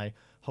just going like,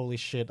 holy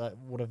shit,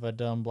 what have I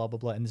done, blah blah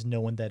blah, and there's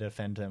no one there to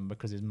defend him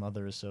because his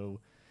mother is so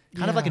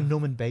kind of like a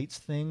Norman Bates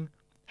thing,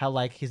 how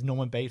like his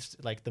Norman Bates,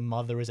 like the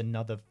mother is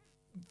another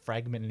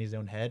fragment in his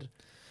own head.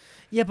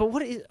 Yeah, but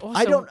what is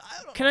also,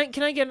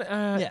 can I get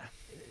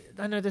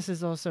I know this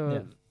is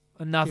also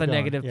another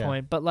negative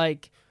point, but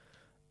like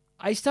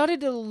I started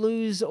to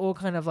lose all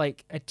kind of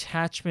like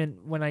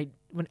attachment when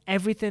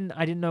everything,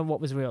 I didn't know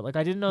what was real. Like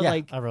I didn't know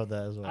I wrote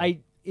that as well.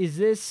 Is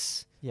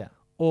this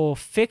or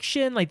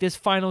fiction, like this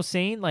final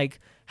scene,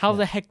 like how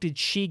the heck did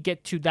she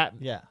get to that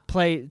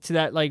play, to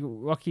that like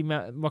Rocky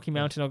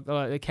Mountain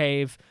or the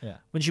cave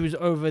when she was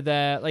over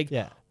there? Like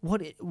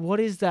what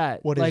is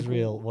that? What like, is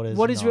real?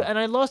 What is real? And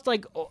I lost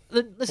like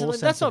listen, like,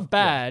 that's not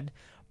bad,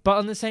 but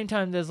on the same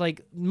time there's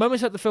like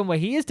moments of the film where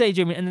he is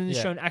daydreaming and then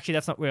it's shown actually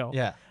that's not real.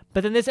 Yeah.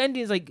 But then this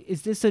ending is like,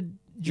 is this a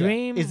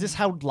dream? Is this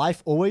how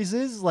life always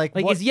is? Like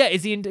is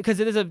he because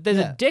there's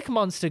a dick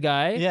monster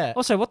guy. Yeah.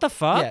 Also, what the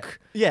fuck?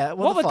 Yeah.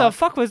 What the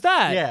fuck was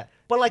that? Yeah.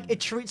 But like it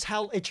treats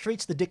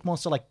the dick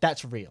monster like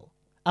that's real.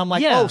 I'm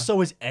like, oh,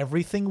 so is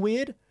everything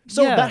weird?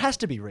 So that has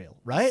to be real,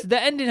 right? So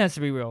the ending has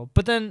to be real.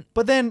 But then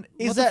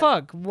is what the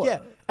fuck? Yeah.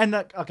 And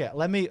okay,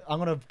 I'm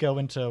gonna go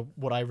into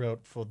what I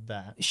wrote for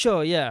that.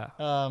 Sure, yeah.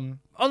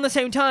 On the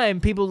same time,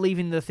 people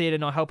leaving the theater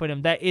not helping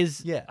him. That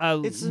is a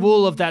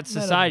rule of that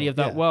society, of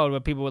that world, where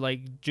people were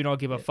like, do not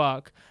give a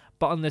fuck.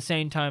 But on the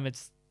same time,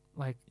 it's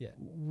like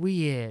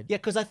weird. Yeah,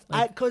 because I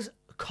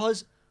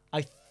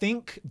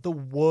think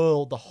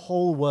the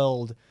whole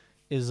world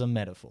is a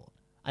metaphor.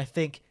 I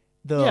think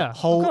the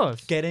whole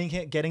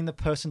getting the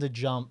person to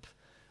jump,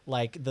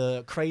 like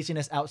the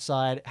craziness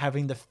outside,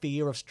 having the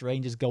fear of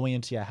strangers going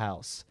into your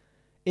house,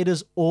 it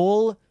is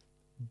all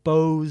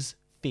Beau's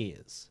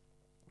fears.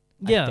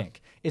 I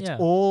think it's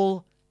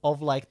all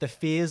of like the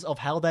fears of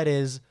how that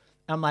is.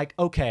 I'm like,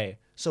 okay,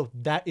 so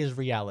that is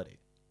reality.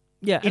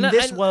 Yeah, in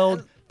this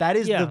world, that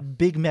is the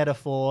big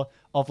metaphor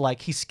of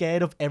like he's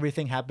scared of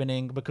everything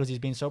happening because he's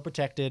been so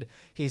protected.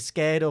 He's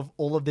scared of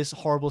all of this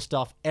horrible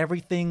stuff.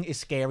 Everything is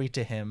scary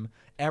to him.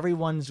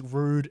 Everyone's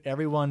rude.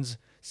 Everyone's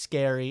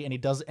scary,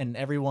 and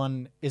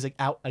everyone is like,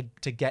 out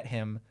to get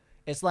him.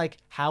 It's like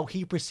how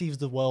he perceives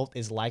the world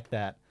is like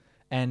that,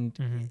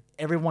 and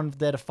everyone's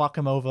there to fuck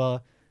him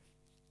over.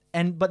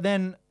 And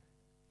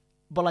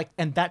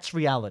that's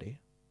reality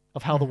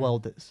of how the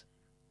world is.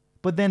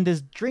 But then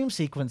there's dream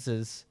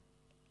sequences.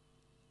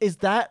 Is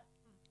that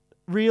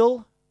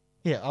real?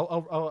 Yeah,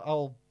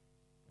 I'll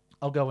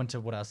go into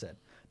what I said.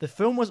 The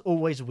film was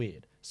always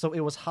weird, so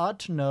it was hard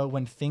to know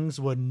when things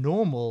were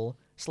normal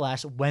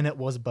 / when it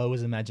was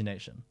Beau's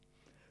imagination.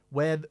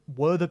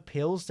 Were the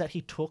pills that he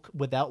took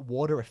without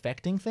water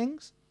affecting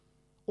things?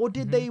 Or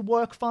did they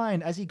work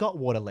fine as he got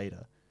water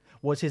later?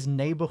 Was his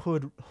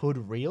neighborhood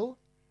hood real?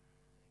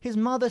 His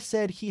mother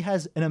said he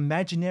has an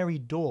imaginary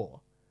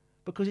door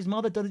because his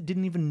mother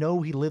didn't even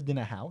know he lived in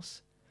a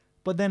house.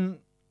 But then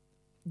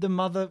the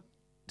mother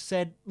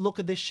said, look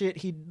at this shit.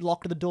 He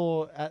locked the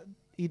door.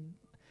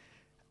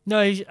 No,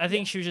 I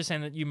think she was just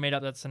saying that you made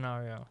up that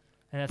scenario.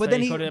 And that's but why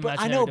then you called it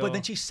imaginary door. but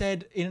then she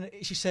said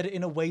it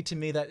in a way to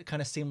me that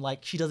kind of seemed like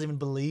she doesn't even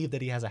believe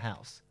that he has a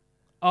house.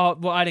 Oh,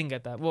 well, I didn't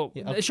get that. Well,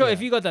 sure,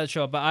 if you got that,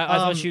 sure. But I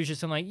thought she was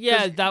just saying like,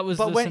 yeah, that was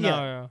the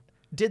scenario.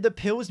 Did the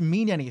pills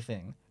mean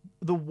anything?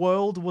 The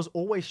world was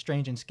always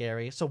strange and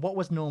scary, so what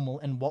was normal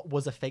and what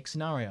was a fake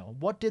scenario?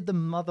 What did the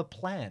mother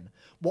plan?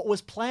 What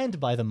was planned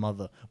by the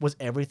mother? Was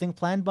everything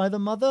planned by the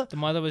mother? The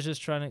mother was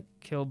just trying to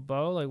kill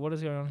Beau? Like, what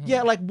is going on here?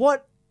 Yeah, like,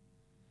 what?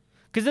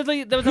 Because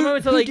there was a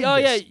moment where, like, oh,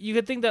 yeah, you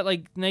could think that,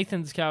 like,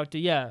 Nathan's character,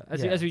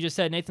 as we just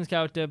said, Nathan's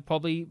character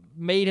probably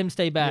made him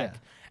stay back. Yeah.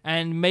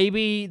 And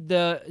maybe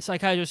the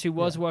psychiatrist who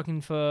was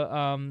working for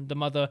the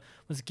mother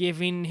was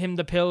giving him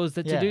the pills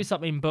to do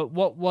something. But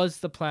what was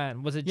the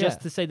plan? Was it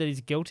just to say that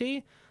he's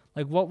guilty?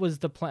 Like, what was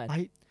the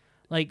plan?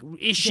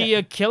 Is she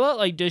a killer?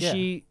 Like, does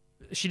she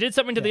did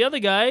something to the other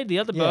guy, the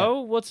other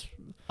Beau?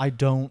 I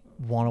don't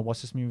want to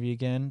watch this movie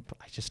again, but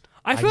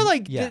I feel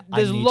like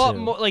there's a lot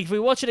more. Like, if we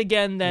watch it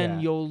again,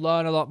 then you'll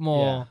learn a lot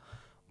more. Yeah.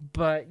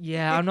 But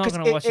I'm not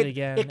going to watch it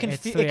again. It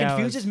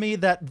confuses me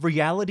that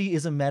reality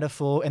is a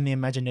metaphor and the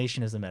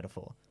imagination is a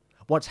metaphor.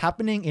 What's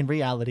happening in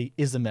reality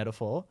is a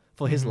metaphor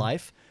for his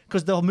life,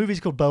 because the whole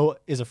movie's called Beau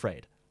is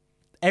Afraid.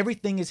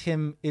 Everything is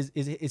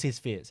his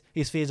fears.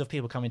 His fears of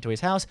people coming to his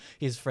house.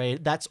 He's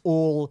afraid. That's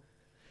all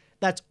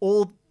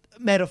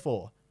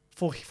metaphor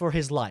for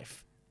his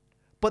life.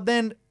 But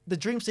then the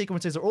dream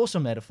sequences are also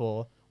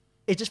metaphor.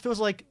 It just feels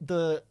like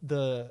the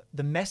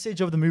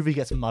message of the movie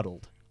gets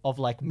muddled. Of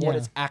like what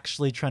it's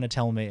actually trying to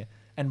tell me,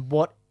 and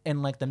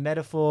like the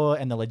metaphor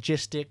and the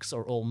logistics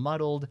are all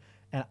muddled,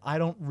 and I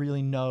don't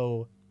really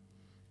know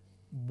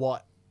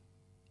what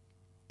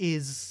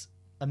is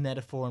a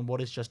metaphor and what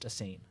is just a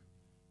scene.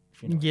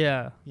 If you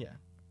know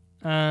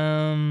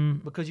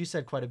because you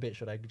said quite a bit.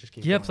 Should I just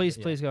keep? Yeah, please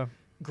go.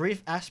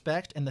 Grief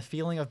aspect and the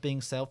feeling of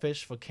being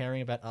selfish for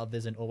caring about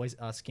others and always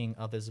asking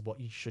others what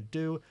you should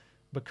do,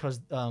 because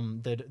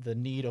the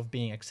need of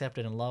being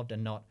accepted and loved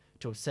and not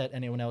to upset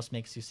anyone else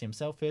makes you seem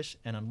selfish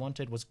and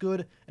unwanted was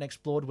good and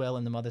explored well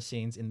in the mother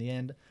scenes in the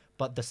end,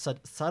 but the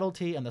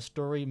subtlety and the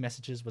story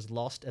messages was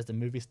lost as the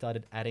movie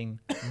started adding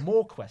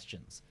more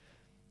questions.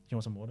 Do you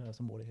want some water? I have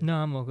some water here. No,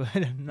 I'm all good.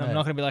 I'm not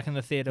going to be like in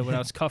the theater when I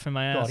was coughing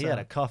my ass. God, he had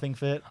a coughing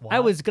fit. Wow. I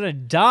was going to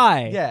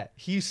die. Yeah,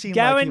 he seemed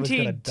like he was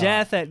going to die. Guaranteed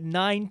death at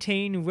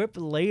 19, Rip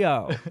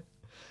Leo.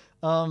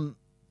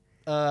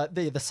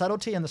 The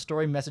subtlety and the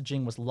story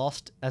messaging was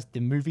lost as the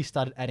movie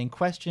started adding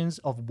questions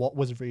of what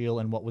was real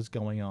and what was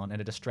going on,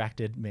 and it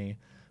distracted me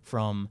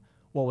from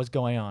what was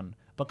going on.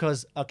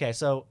 Because,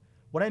 so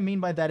what I mean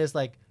by that is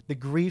like the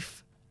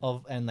grief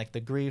and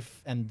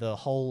the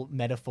whole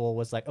metaphor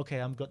was like,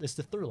 okay, it's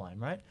the through line,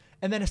 right?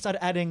 And then it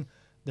started adding,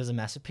 there's a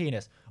massive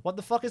penis. What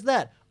the fuck is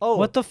that? Oh,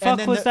 what the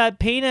fuck was that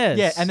penis?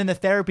 Yeah, and then the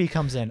therapy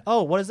comes in.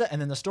 Oh, what is that? And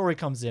then the story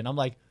comes in. I'm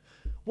like,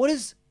 what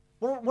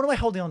am I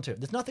holding on to?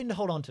 There's nothing to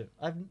hold on to.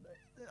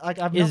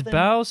 Is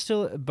Beau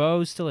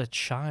still a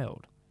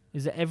child?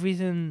 Is it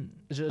everything?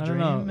 Is it a I dream?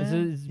 don't know.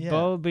 Is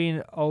Beau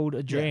being old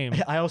a dream?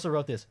 Yeah. I also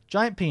wrote this.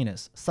 Giant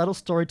penis. Subtle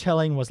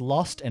storytelling was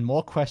lost and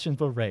more questions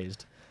were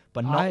raised,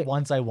 but not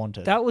ones I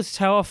wanted. That was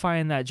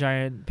terrifying, that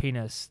giant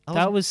penis.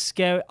 That was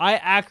scary. I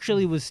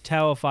actually was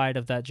terrified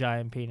of that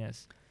giant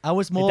penis. I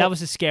was more... That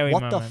was a scary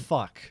moment. What the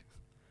fuck?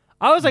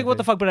 I was like, what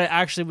the fuck? But I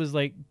actually was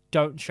like,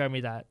 don't show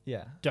me that.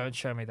 Yeah. Don't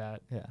show me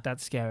that. Yeah.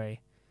 That's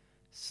scary.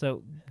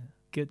 So...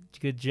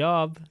 Good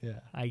job,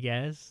 I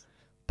guess.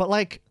 But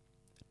like,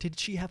 did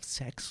she have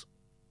sex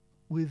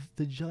with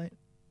the giant?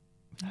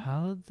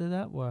 How did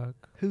that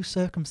work? Who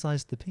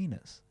circumcised the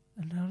penis?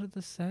 And how did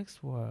the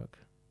sex work?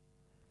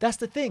 That's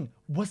the thing.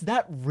 Was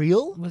that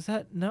real? Was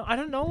that no? I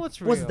don't know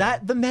what's real. Was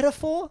that the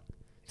metaphor?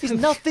 Is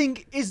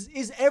nothing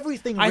is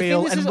everything real? I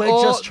think this and is we're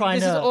all, just trying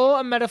this to. is all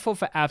a metaphor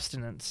for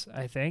abstinence.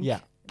 I think.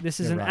 Yeah. This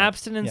is an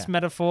abstinence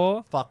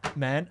metaphor. Fuck,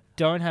 man.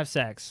 Don't have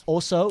sex.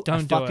 Also,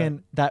 don't do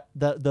fucking it.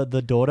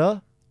 The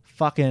daughter,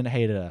 fucking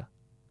hated her.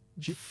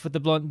 For the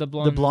blonde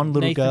little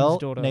Nathan's girl,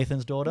 daughter.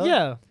 Nathan's daughter.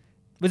 Yeah.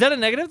 Was that a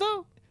negative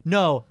though?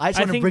 No, I just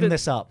want to bring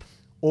this up.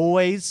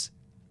 Always,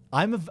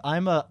 I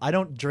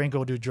don't drink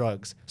or do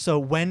drugs. So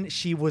when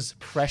she was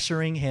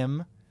pressuring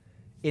him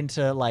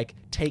into like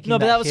taking but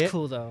that was hit,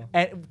 cool though.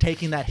 And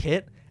taking that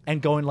hit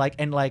and going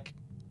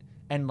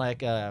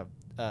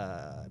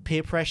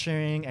peer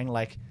pressuring and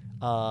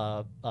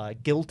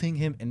guilting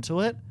him into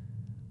it,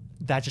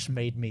 that just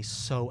made me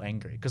so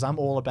angry, because I'm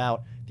all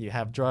about, you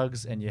have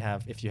drugs and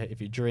if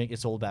you drink,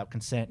 it's all about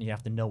consent and you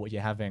have to know what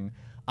you're having.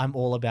 I'm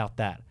all about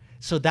that.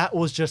 So that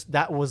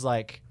was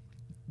like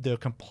the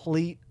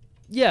complete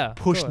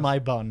pushed my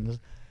buttons,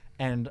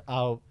 and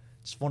I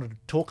just wanted to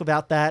talk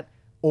about that.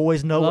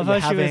 Always know what you're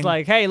having. She was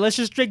like, hey, let's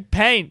just drink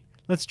paint.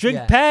 Let's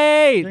drink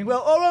paint. Drink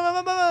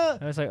well.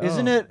 I was like,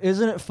 isn't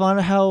it fun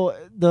how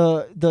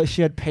the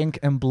she had pink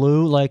and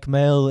blue like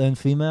male and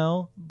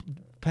female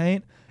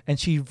paint, and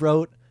she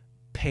wrote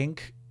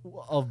pink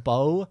of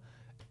Beau.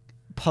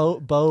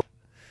 Beau.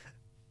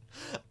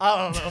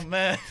 I don't know,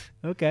 man.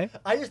 Okay.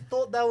 I just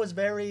thought that was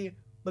very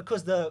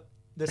because the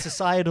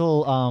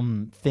societal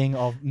thing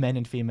of men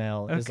and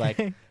female is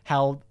like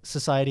how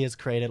society has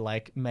created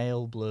like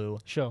male blue,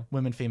 Sure.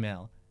 women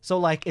female. So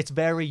like it's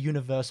very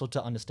universal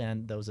to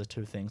understand those are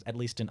two things, at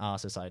least in our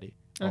society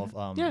of Yeah,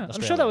 I'm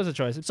Australia. sure that was a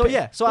choice. It's So pink.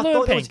 yeah, so I Blue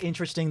thought and it was pink.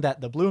 interesting that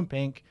the blue and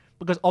pink,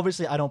 because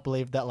obviously I don't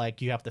believe that like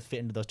you have to fit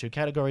into those two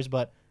categories,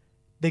 but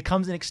there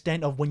comes an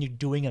extent of when you're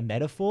doing a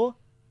metaphor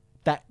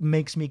that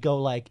makes me go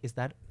like, is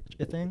that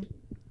a thing?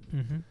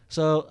 Mm-hmm.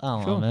 So I don't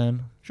know, Sure.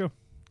 man. Sure.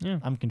 Yeah.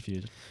 I'm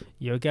confused.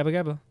 Yo, gabba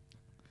gabba.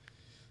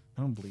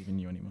 I don't believe in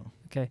you anymore.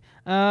 Okay.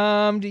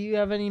 Do you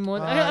have any more?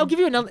 I'll give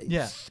you another.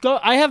 yeah. Go.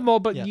 I have more,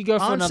 but Yeah. you go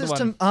for another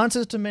one.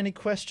 Answers to many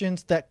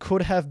questions that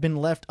could have been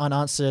left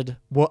unanswered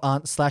were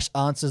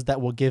answers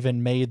that were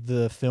given made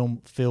the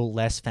film feel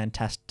less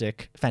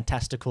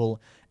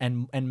fantastical,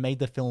 and made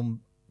the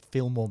film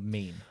feel more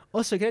mean.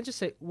 Also, can I just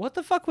say, what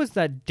the fuck was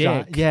that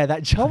dick?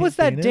 That giant What was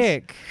that penis.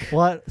 dick?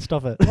 What?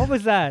 Stop it. What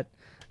was that?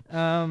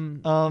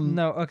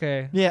 No.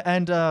 Okay. Yeah,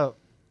 and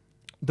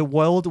the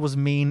world was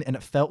mean, and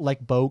it felt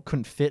like Beau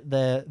couldn't fit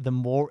there. The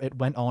more it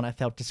went on, I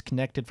felt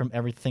disconnected from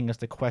everything as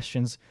the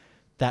questions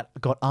that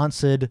got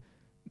answered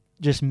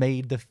just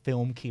made the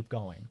film keep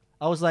going.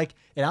 I was like,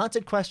 it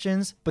answered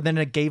questions, but then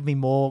it gave me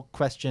more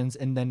questions,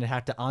 and then it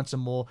had to answer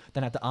more,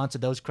 then I had to answer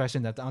those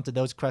questions, I had to answer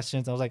those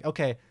questions. I was like,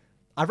 okay,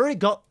 I've already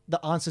got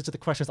the answers to the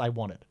questions I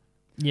wanted.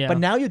 Yeah. But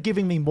now you're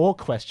giving me more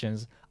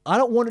questions. I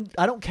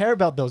don't care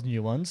about those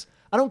new ones.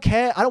 I don't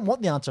care. I don't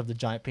want the answer of the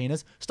giant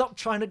penis. Stop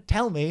trying to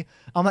tell me.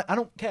 I'm like, I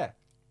don't care.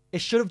 It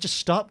should have just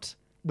stopped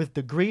with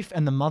the grief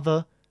and the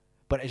mother,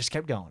 but it just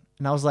kept going.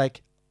 And I was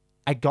like,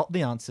 I got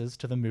the answers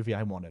to the movie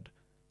I wanted.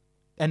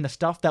 And the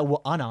stuff that were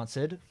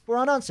unanswered were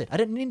unanswered. I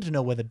didn't need to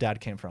know where the dad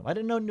came from. I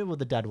didn't know where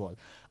the dad was.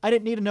 I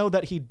didn't need to know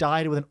that he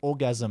died with an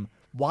orgasm.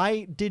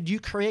 Why did you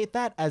create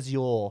that as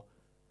your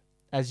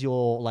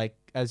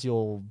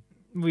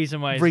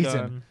reason why he's reason?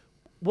 gone.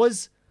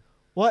 Was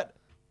what?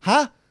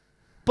 Huh?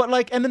 But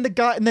like, and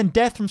then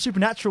Death from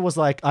Supernatural was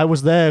like, I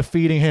was there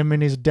feeding him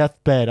in his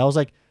deathbed. I was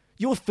like,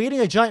 you were feeding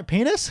a giant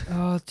penis?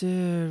 Oh,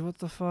 dude, what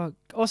the fuck?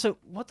 Also,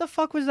 what the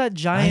fuck was that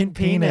giant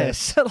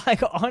penis?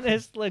 Like,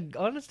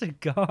 honest to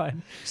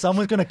God.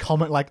 Someone's gonna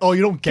comment like, oh,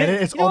 you don't get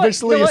it? It's You know what?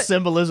 obviously You know a what?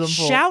 symbolism for.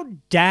 Shout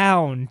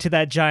down to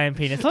that giant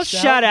penis. Not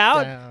shout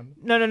out. down.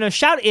 No.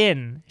 Shout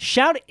in.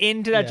 Shout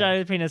into that Yeah.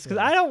 giant penis, because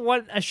Yeah. I don't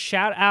want a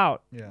shout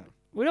out. Yeah.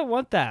 We don't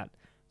want that.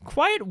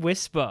 Quiet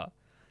whisper.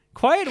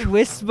 Quiet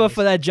whisper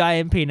for that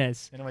giant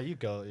penis. Anyway, you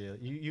go. Yeah.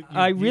 You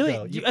I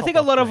go. You I think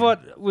pop a lot off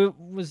of brand. what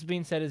was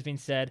being said has been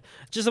said.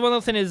 Just the one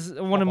other thing is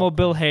one more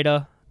Bill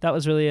Hader. That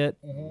was really it.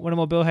 One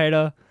more Bill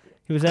Hader.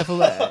 He was there for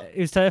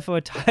he was there for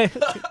a time.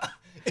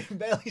 You can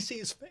barely see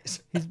his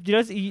face.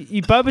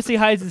 He purposely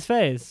hides his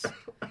face.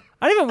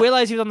 I didn't even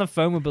realize he was on the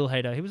phone with Bill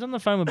Hader. He was on the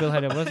phone with Bill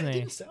Hader, wasn't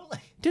he?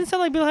 Didn't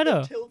sound like Bill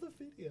Hader. Until the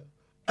video.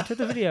 Took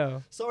the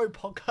video. Sorry,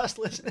 podcast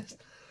listeners.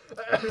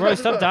 Bro,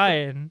 stop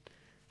dying.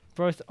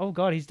 Bro, oh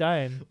god, he's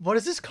dying. What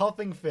is this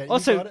coughing fit? You got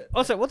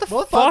Also, it? what the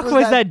What fuck was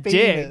was that that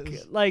dick?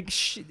 penis? Like,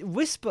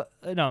 whisper.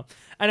 No.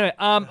 Anyway,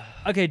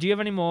 okay. Do you have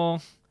any more?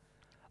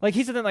 Like,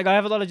 here's the thing. Like, I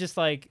have a lot of just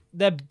like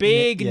the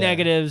big Yeah,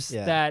 negatives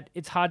yeah. that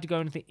it's hard to go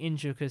into the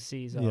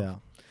intricacies of. Yeah.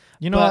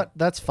 You know But- what?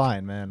 That's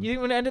fine, man. You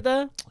think we're gonna end it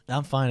there?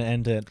 I'm fine to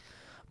end it.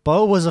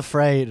 Beau was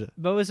afraid.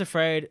 Beau was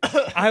afraid.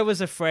 I was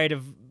afraid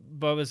of.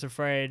 Beau was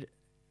afraid.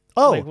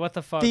 Oh, Like, what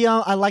the fuck?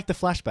 I like the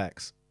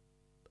flashbacks.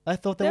 I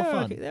thought they were They're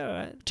fun. okay, they're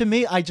alright. To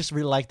me, I just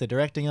really liked the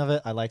directing of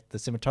it. I liked the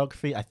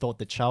cinematography. I thought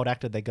the child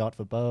actor they got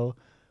for Beau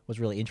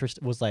was really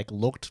interesting. Was like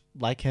looked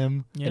like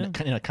him in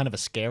a kind of a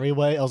scary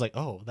way. I was like,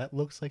 oh, that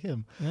looks like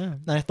him. Yeah.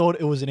 And I thought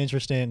it was an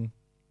interesting,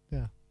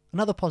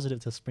 another positive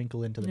to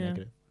sprinkle into the Yeah.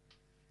 negative.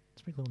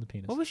 Sprinkle in the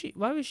penis. What was she?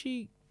 Why was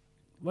she?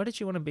 Why did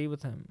she want to be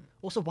with him?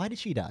 Also, why did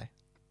she die?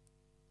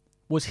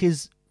 Was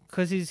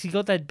Because he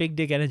got that big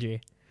dick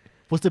energy.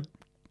 the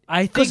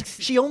I think. because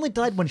she only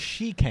died when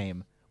she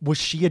came. Was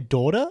she a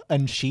daughter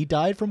and she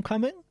died from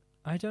coming?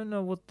 I don't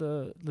know what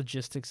the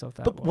logistics of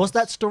that But was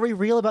that story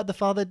real about the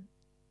father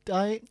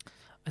dying?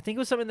 I think it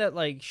was something that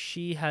like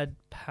she had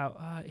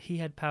power. He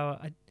had power.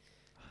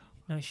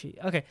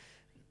 Okay.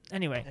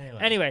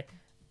 Anyway.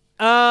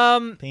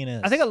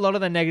 Penis. I think a lot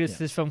of the negatives Yeah.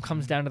 to this film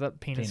comes down to that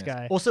penis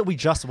guy. Also, we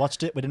just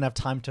watched it. We didn't have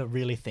time to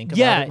really think about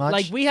Yeah, it much.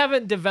 like we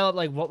haven't developed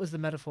like what was the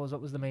metaphors, what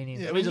was the meaning.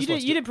 Yeah, I we mean, just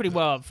watched you it. did pretty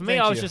well. For me,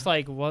 Thank I was you. just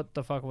like, what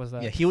the fuck was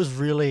that? yeah, he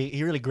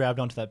really grabbed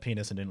onto that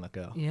penis and didn't let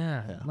go.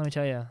 Yeah, Yeah. let me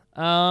tell you.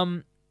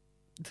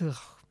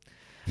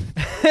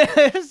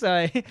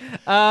 Sorry.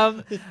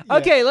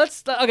 Okay,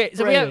 let's. Okay,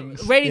 so we Ratings.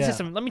 have rating Yeah.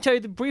 system. Let me tell you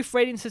the brief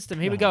rating system.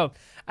 Here we go.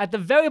 At the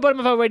very bottom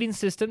of our rating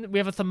system, we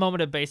have a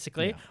thermometer.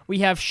 Basically, Yeah. we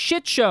have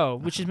shit show,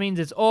 which means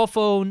it's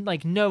awful,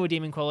 like no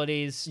redeeming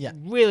qualities. Yeah.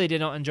 Really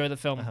did not enjoy the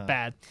film. Uh-huh.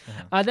 Bad.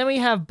 Uh-huh. Then we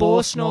have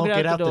bore snore,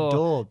 get out the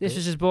door. This bitch.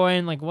 was just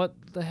boring. Like, what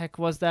the heck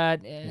was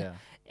that? Yeah.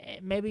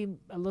 maybe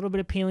a little bit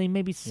appealing,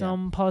 maybe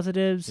some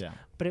positives, Yeah.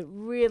 but it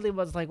really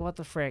was like, what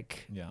the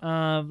frick? Yeah.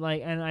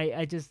 And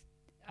I just,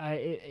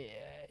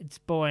 it's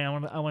boring.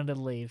 I wanted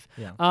to leave.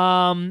 Yeah.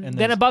 Then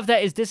there's- above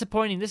that is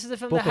disappointing. This is a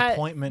film Book that had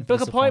appointment.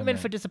 book appointment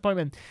for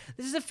disappointment.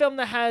 This is a film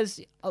that has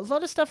a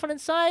lot of stuff on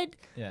its side,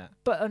 Yeah.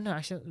 but no,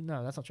 actually,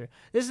 no, that's not true.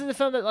 This is a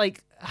film that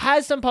like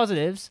has some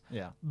positives,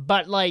 Yeah.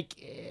 but like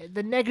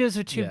the negatives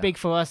are too Yeah. big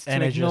for us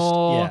And to it just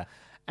ignore,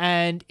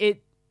 and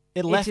it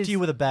left just- you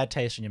with a bad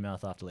taste in your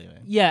mouth after leaving.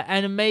 yeah,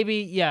 and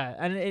maybe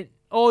and it,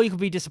 or you could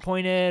be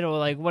disappointed, or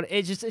like what?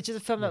 It's just a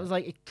film that Yeah. was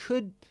like it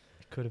could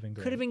Could have been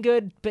good. have been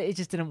good, but it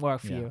just didn't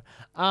work for Yeah. you.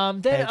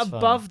 Then It's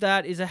above fun.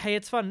 that is a Hey,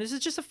 It's Fun. This is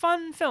just a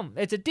fun film.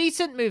 It's a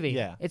decent movie.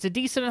 Yeah. It's a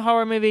decent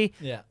horror movie.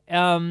 Yeah.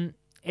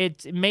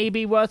 It may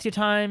be worth your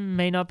time,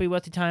 may not be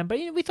worth your time, but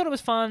we thought it was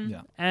fun,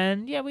 Yeah.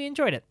 and we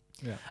enjoyed it.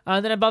 Yeah.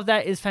 Then above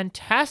that is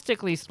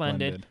Fantastically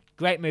Splendid. Splendid.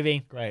 Great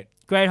movie, Great.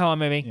 great horror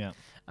movie.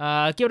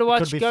 Yeah. Give it a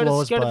watch. be Go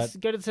flaws, to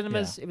but- go to the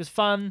cinemas. It was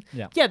fun.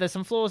 Yeah. There's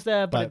some flaws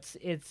there, but But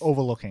it's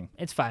Overlooking.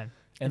 it's fine.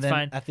 And It's then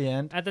fine. at the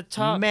end, At the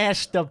top,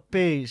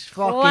 masterpiece.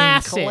 Fucking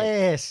Classic.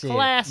 classic.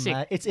 Classic.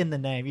 Mate. It's in the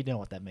name. You know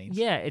what that means.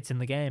 yeah, it's in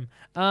the game.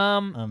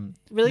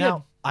 Really now,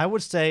 good. I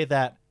would say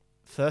that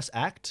first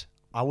act,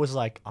 I was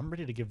like, I'm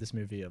ready to give this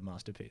movie a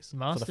masterpiece. For the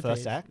Masterpiece.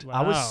 first act.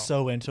 I was Wow.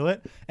 so into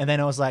it. And then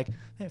I was like,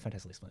 hey,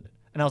 Fantastically Splendid.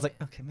 And I was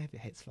like, okay, maybe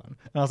it's fun.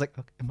 And I was like,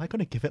 okay, am I going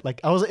to give it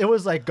like, it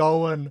was like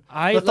going, the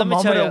Let me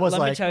thermometer tell you. was Let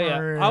me like, tell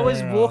you. I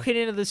was walking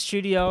into the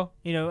studio,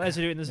 as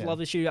we do in this Yeah.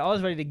 lovely studio. I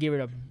was ready to give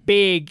it a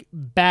big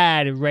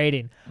bad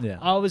rating. Yeah.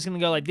 I was gonna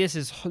go like, this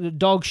is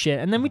dog shit.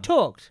 And then we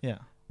talked, Yeah.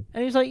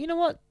 and he was like, you know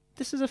what?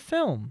 This is a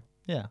film.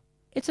 Yeah.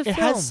 It's a It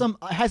film.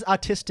 has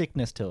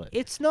artisticness to it.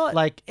 It's not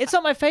like, It's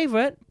not my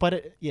favorite. but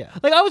it, yeah.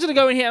 Like I was gonna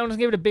go in here and I was gonna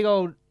give it a big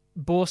old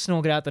bore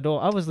snore, get out the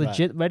door. I was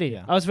legit ready.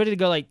 Yeah. I was ready to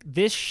go like,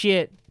 this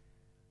shit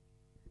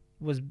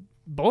was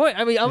boring.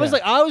 I mean, I was Yeah.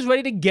 like, I was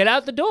ready to get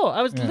out the door.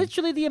 I was Yeah.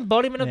 literally the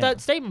embodiment of Yeah.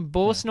 that statement.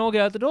 Bore Yeah. snore,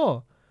 get out the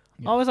door.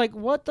 Yeah. I was like,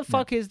 what the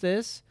fuck is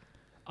this?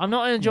 I'm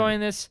not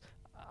enjoying this.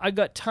 I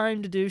got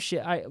time to do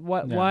shit.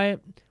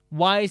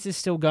 Why is this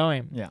still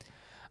going? Yeah.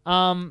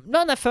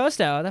 Not in that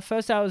first hour. That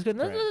first hour was good.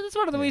 Right. That's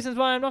one of the Yeah. reasons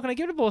why I'm not going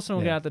to give it a ball snore,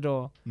 get Yeah. out the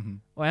door. Mm-hmm.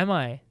 Or am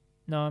I?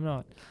 No, I'm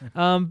not.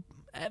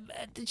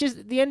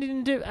 Just the ending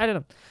didn't do. I don't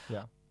know.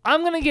 Yeah.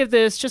 I'm gonna give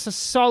this just a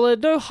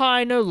solid, no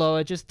high, no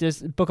lower, just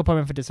book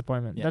appointment for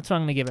disappointment. Yeah. That's what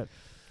I'm gonna give it.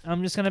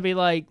 I'm just gonna be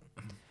like,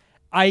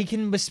 I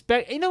can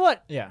respect. You know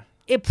what? Yeah.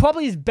 It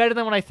probably is better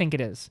than what I think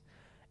it is.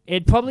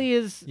 It probably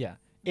is Yeah.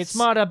 it's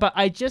smarter, but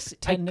I couldn't.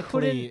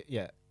 Technically,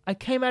 yeah. I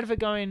came out of it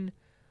going,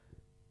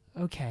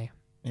 okay.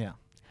 Yeah.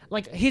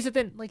 Like here's the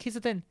thing.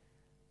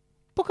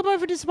 Book appointment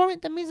for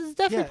disappointment. That means there's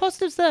definitely Yeah.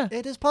 positives there.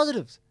 It is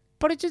positives.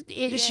 But it just the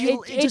ending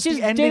was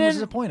didn't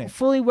disappointing.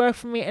 fully work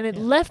for me, and it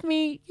Yeah. left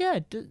me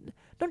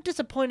not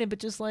disappointed, but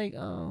just like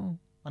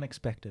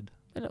Unexpected.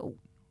 I know.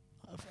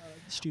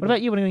 Stupid. What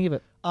about you? What are you gonna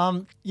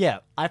give it? Yeah.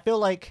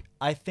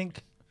 I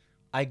think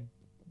I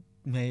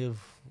may have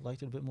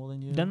liked it a bit more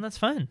than you. Then that's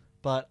fine.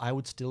 But I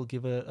would still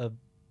give it a.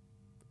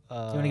 You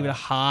want to give it a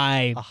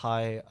high? a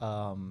high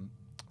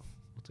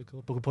what's it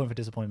called? Book appointment for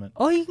disappointment.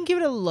 Oh, you can give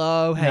it a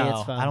low. Hey, no,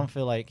 it's fun. I don't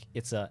feel like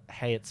it's a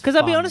hey, it's Because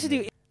I'll be fun. honest with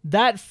you,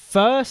 that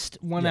first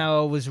 1 Yeah.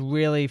 hour was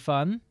really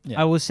fun.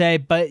 Yeah. I will say,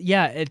 but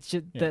yeah, it's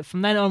just Yeah.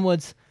 from then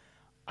onwards,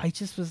 I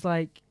just was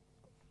like,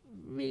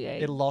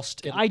 It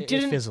lost. It, I it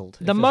didn't. fizzled. It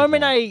The fizzled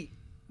moment out. I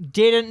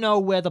didn't know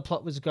where the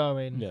plot was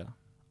going, Yeah.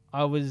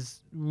 I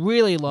was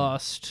really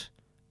lost,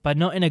 but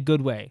not in a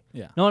good way.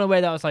 Yeah. Not in a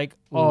way that was like,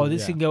 oh, Ooh,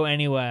 this yeah. can go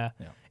anywhere.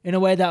 Yeah. In a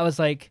way that was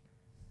like,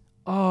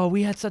 oh,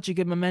 we had such a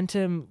good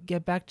momentum.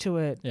 Get back to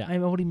it. Yeah. I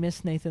already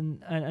missed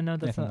Nathan. I know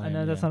that's Nathan not. I know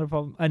Lane, that's yeah. not a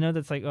problem. I know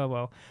that's like, oh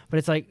well. But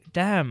it's like,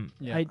 damn.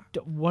 Yeah.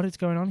 What is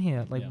going on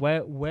here? Like, Yeah.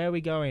 where are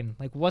we going?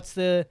 Like, what's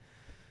the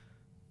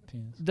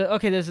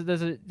okay? There's a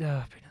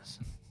penis.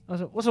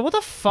 So what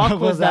the fuck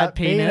was that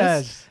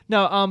penis?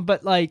 No,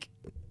 but like.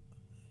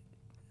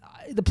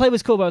 The play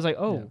was cool, but I was like,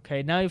 oh, Yeah.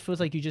 okay. Now it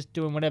feels like you're just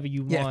doing whatever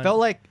you Yeah, want. it felt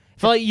like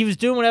Felt like he was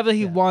doing whatever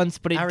he Yeah. wants,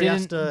 but it Ari didn't.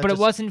 Aster But it just-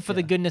 wasn't for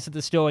the yeah. goodness of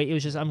the story. It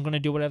was just I'm gonna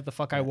do whatever the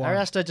fuck I want. Ari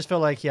Aster just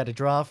felt like he had a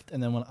draft,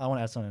 and then I want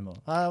to add something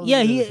more.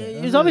 Yeah, he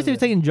was obviously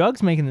taking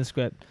drugs making the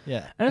script,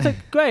 Yeah. and it's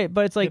like great,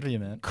 but it's like Good for you,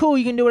 man. cool.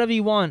 You can do whatever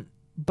you want,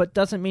 but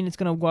doesn't mean it's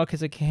gonna work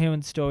as a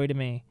coherent story to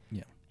me.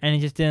 Yeah. And it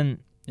just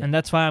didn't, Yeah. and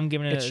that's why I'm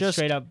giving it It's a just-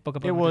 straight up book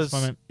of It was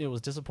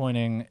disappointment.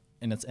 disappointing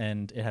in its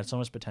end. It had so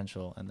much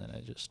potential, and then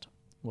it just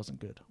wasn't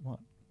good. What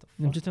the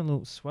I'm fuck? just a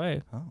little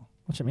sway. Oh,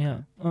 Watch me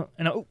out.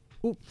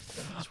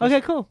 Okay,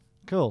 cool.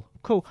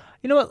 cool.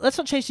 You know what? Let's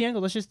not change the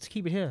angle. Let's just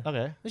keep it here.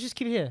 Okay. Let's just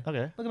keep it here.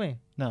 Okay. Look at me.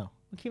 No,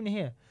 We're keeping it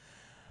here.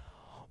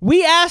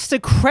 We asked a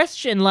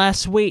question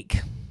last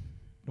week.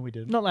 we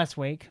did. Not last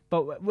week,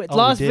 but we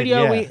last did,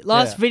 video. yeah,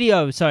 Last yeah.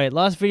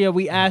 video.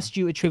 We asked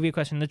you a trivia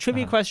question. The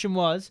trivia question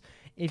was,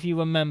 if you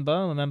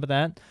remember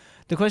that,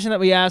 the question that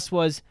we asked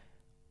was,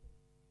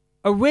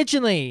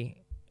 originally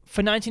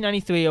for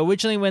 1993,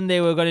 originally when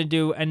they were going to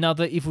do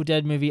another Evil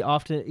Dead movie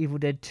after Evil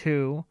Dead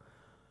 2.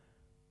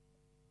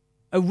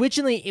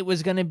 Originally, it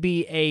was going to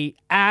be a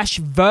Ash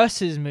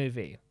versus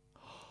movie.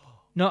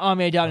 not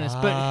Army of Darkness,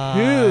 but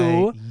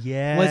who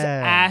Yeah. was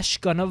Ash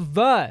gonna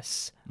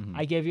verse? Mhm.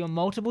 I gave you a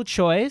multiple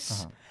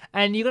choice, Uh-huh.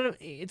 and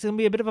it's gonna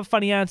be a bit of a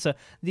funny answer.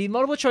 The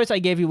multiple choice I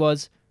gave you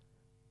was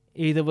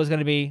either was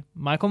gonna be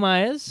Michael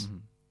Myers, Mhm.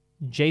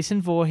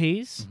 Jason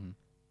Voorhees, Mhm.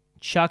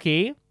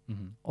 Chucky,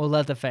 Mhm. or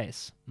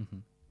Leatherface.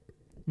 Mhm.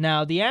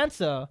 Now the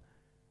answer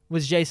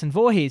was Jason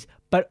Voorhees,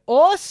 but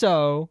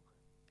also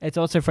it's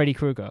also Freddy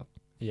Krueger.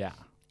 Yeah.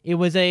 It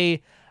was I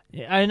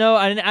know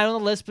I didn't add on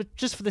the list, but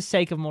just for the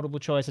sake of multiple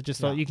choice, I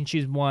just thought Yeah. you can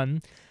choose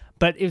one.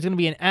 But it was going to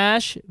be an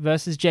Ash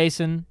versus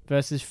Jason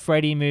versus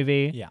Freddy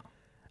movie. Yeah.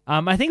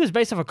 I think it was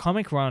based off a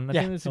comic run. I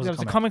Yeah, think it was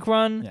a a comic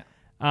run. Yeah.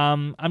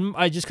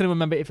 I just couldn't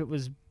remember if it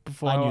was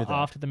before I knew or that.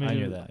 after the movie. I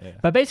knew that. Yeah.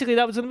 But basically,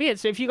 that was going to be it.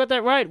 So if you got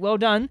that right, well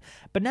done.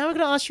 But now we're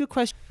going to ask you a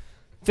question.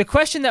 The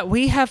question that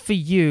we have for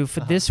you for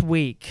this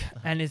week,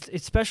 and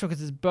it's special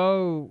because it's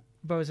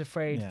Beau's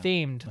Afraid Yeah.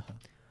 themed. Uh-huh.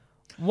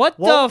 What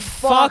the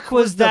fuck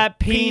was that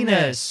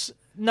penis?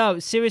 No,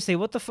 seriously,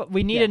 what the fuck?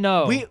 We need to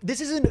know. We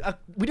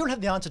don't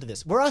have the answer to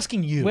this. We're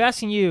asking you. We're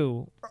asking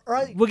you.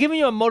 Right. We're giving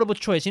you a multiple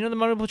choice. You know the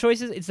multiple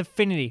choices? It's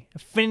affinity.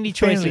 Affinity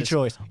choices. Family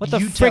choice. What the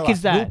You frick tell is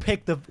us. that? We'll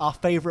pick our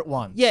favorite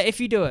ones. Yeah, if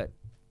you do it.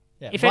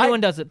 Yeah. If anyone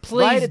does it,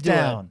 please write it do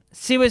down. it.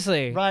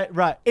 Seriously. Right.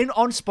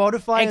 On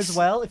Spotify as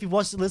well. If you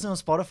want to listen on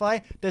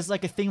Spotify, there's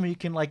like a thing where you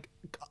can write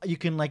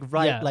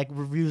Yeah. like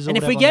reviews. Or And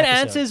if whatever we on get the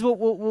episode. answers,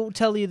 we'll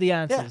tell you the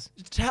yeah, answers.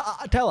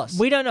 tell us.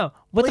 We don't know.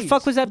 What the Please.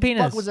 fuck was that What the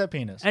penis? fuck was that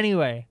penis?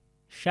 Anyway,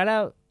 shout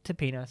out to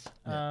penis.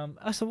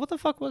 Yeah. So what the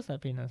fuck was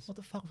that penis? What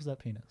the fuck was that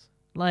penis?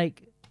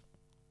 Like,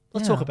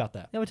 Let's yeah. talk about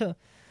that. Yeah,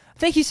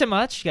 thank you so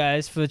much,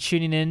 guys, for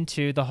tuning in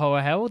to the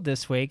Horror Herald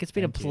this week. It's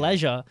been Thank a you.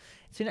 pleasure.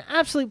 It's been an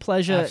absolute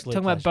pleasure Absolute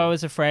talking about pleasure. Beau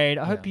is Afraid.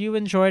 I hope Yeah. you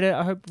enjoyed it.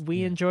 I hope we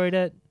Yeah. enjoyed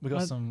it. We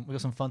got some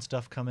fun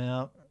stuff coming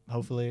out.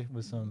 Hopefully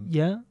with some.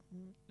 Yeah.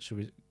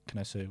 Can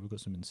I say we've got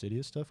some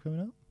Insidious stuff coming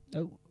out?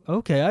 Oh,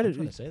 okay. I I'm didn't.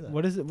 trying to say that.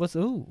 What is it?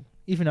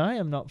 Even I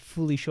am not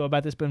fully sure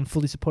about this, but I'm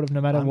fully supportive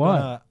no matter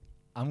what.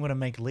 I'm gonna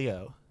make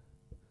Leo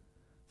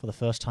for the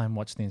first time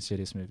watch the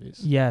Insidious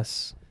movies,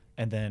 Yes.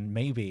 and then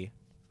maybe,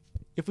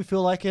 if we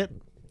feel like it,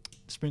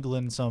 sprinkle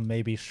in some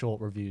maybe short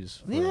reviews.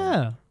 for-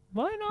 Yeah.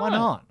 Why not? Why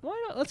not?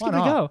 Why not? Let's Why give it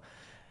a not? go.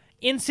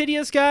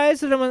 Insidious,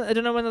 guys. I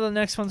don't know when the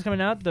next one's coming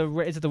out.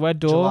 Is it the Red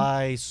Door?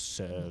 July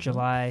 7th.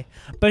 July.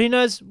 But who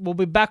knows? We'll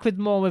be back with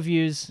more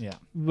reviews. Yeah.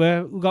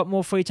 We've got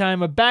more free time.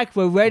 We're back.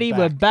 We're ready.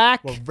 We're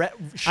back. I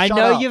Shut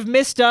know up. you've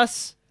missed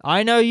us.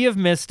 I've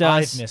missed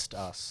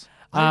us.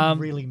 I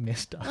really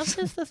missed us. I've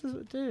missed us,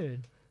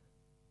 dude.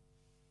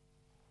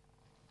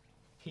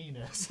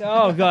 Penis.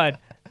 Oh God.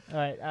 All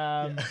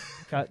right.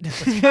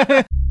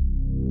 Cut.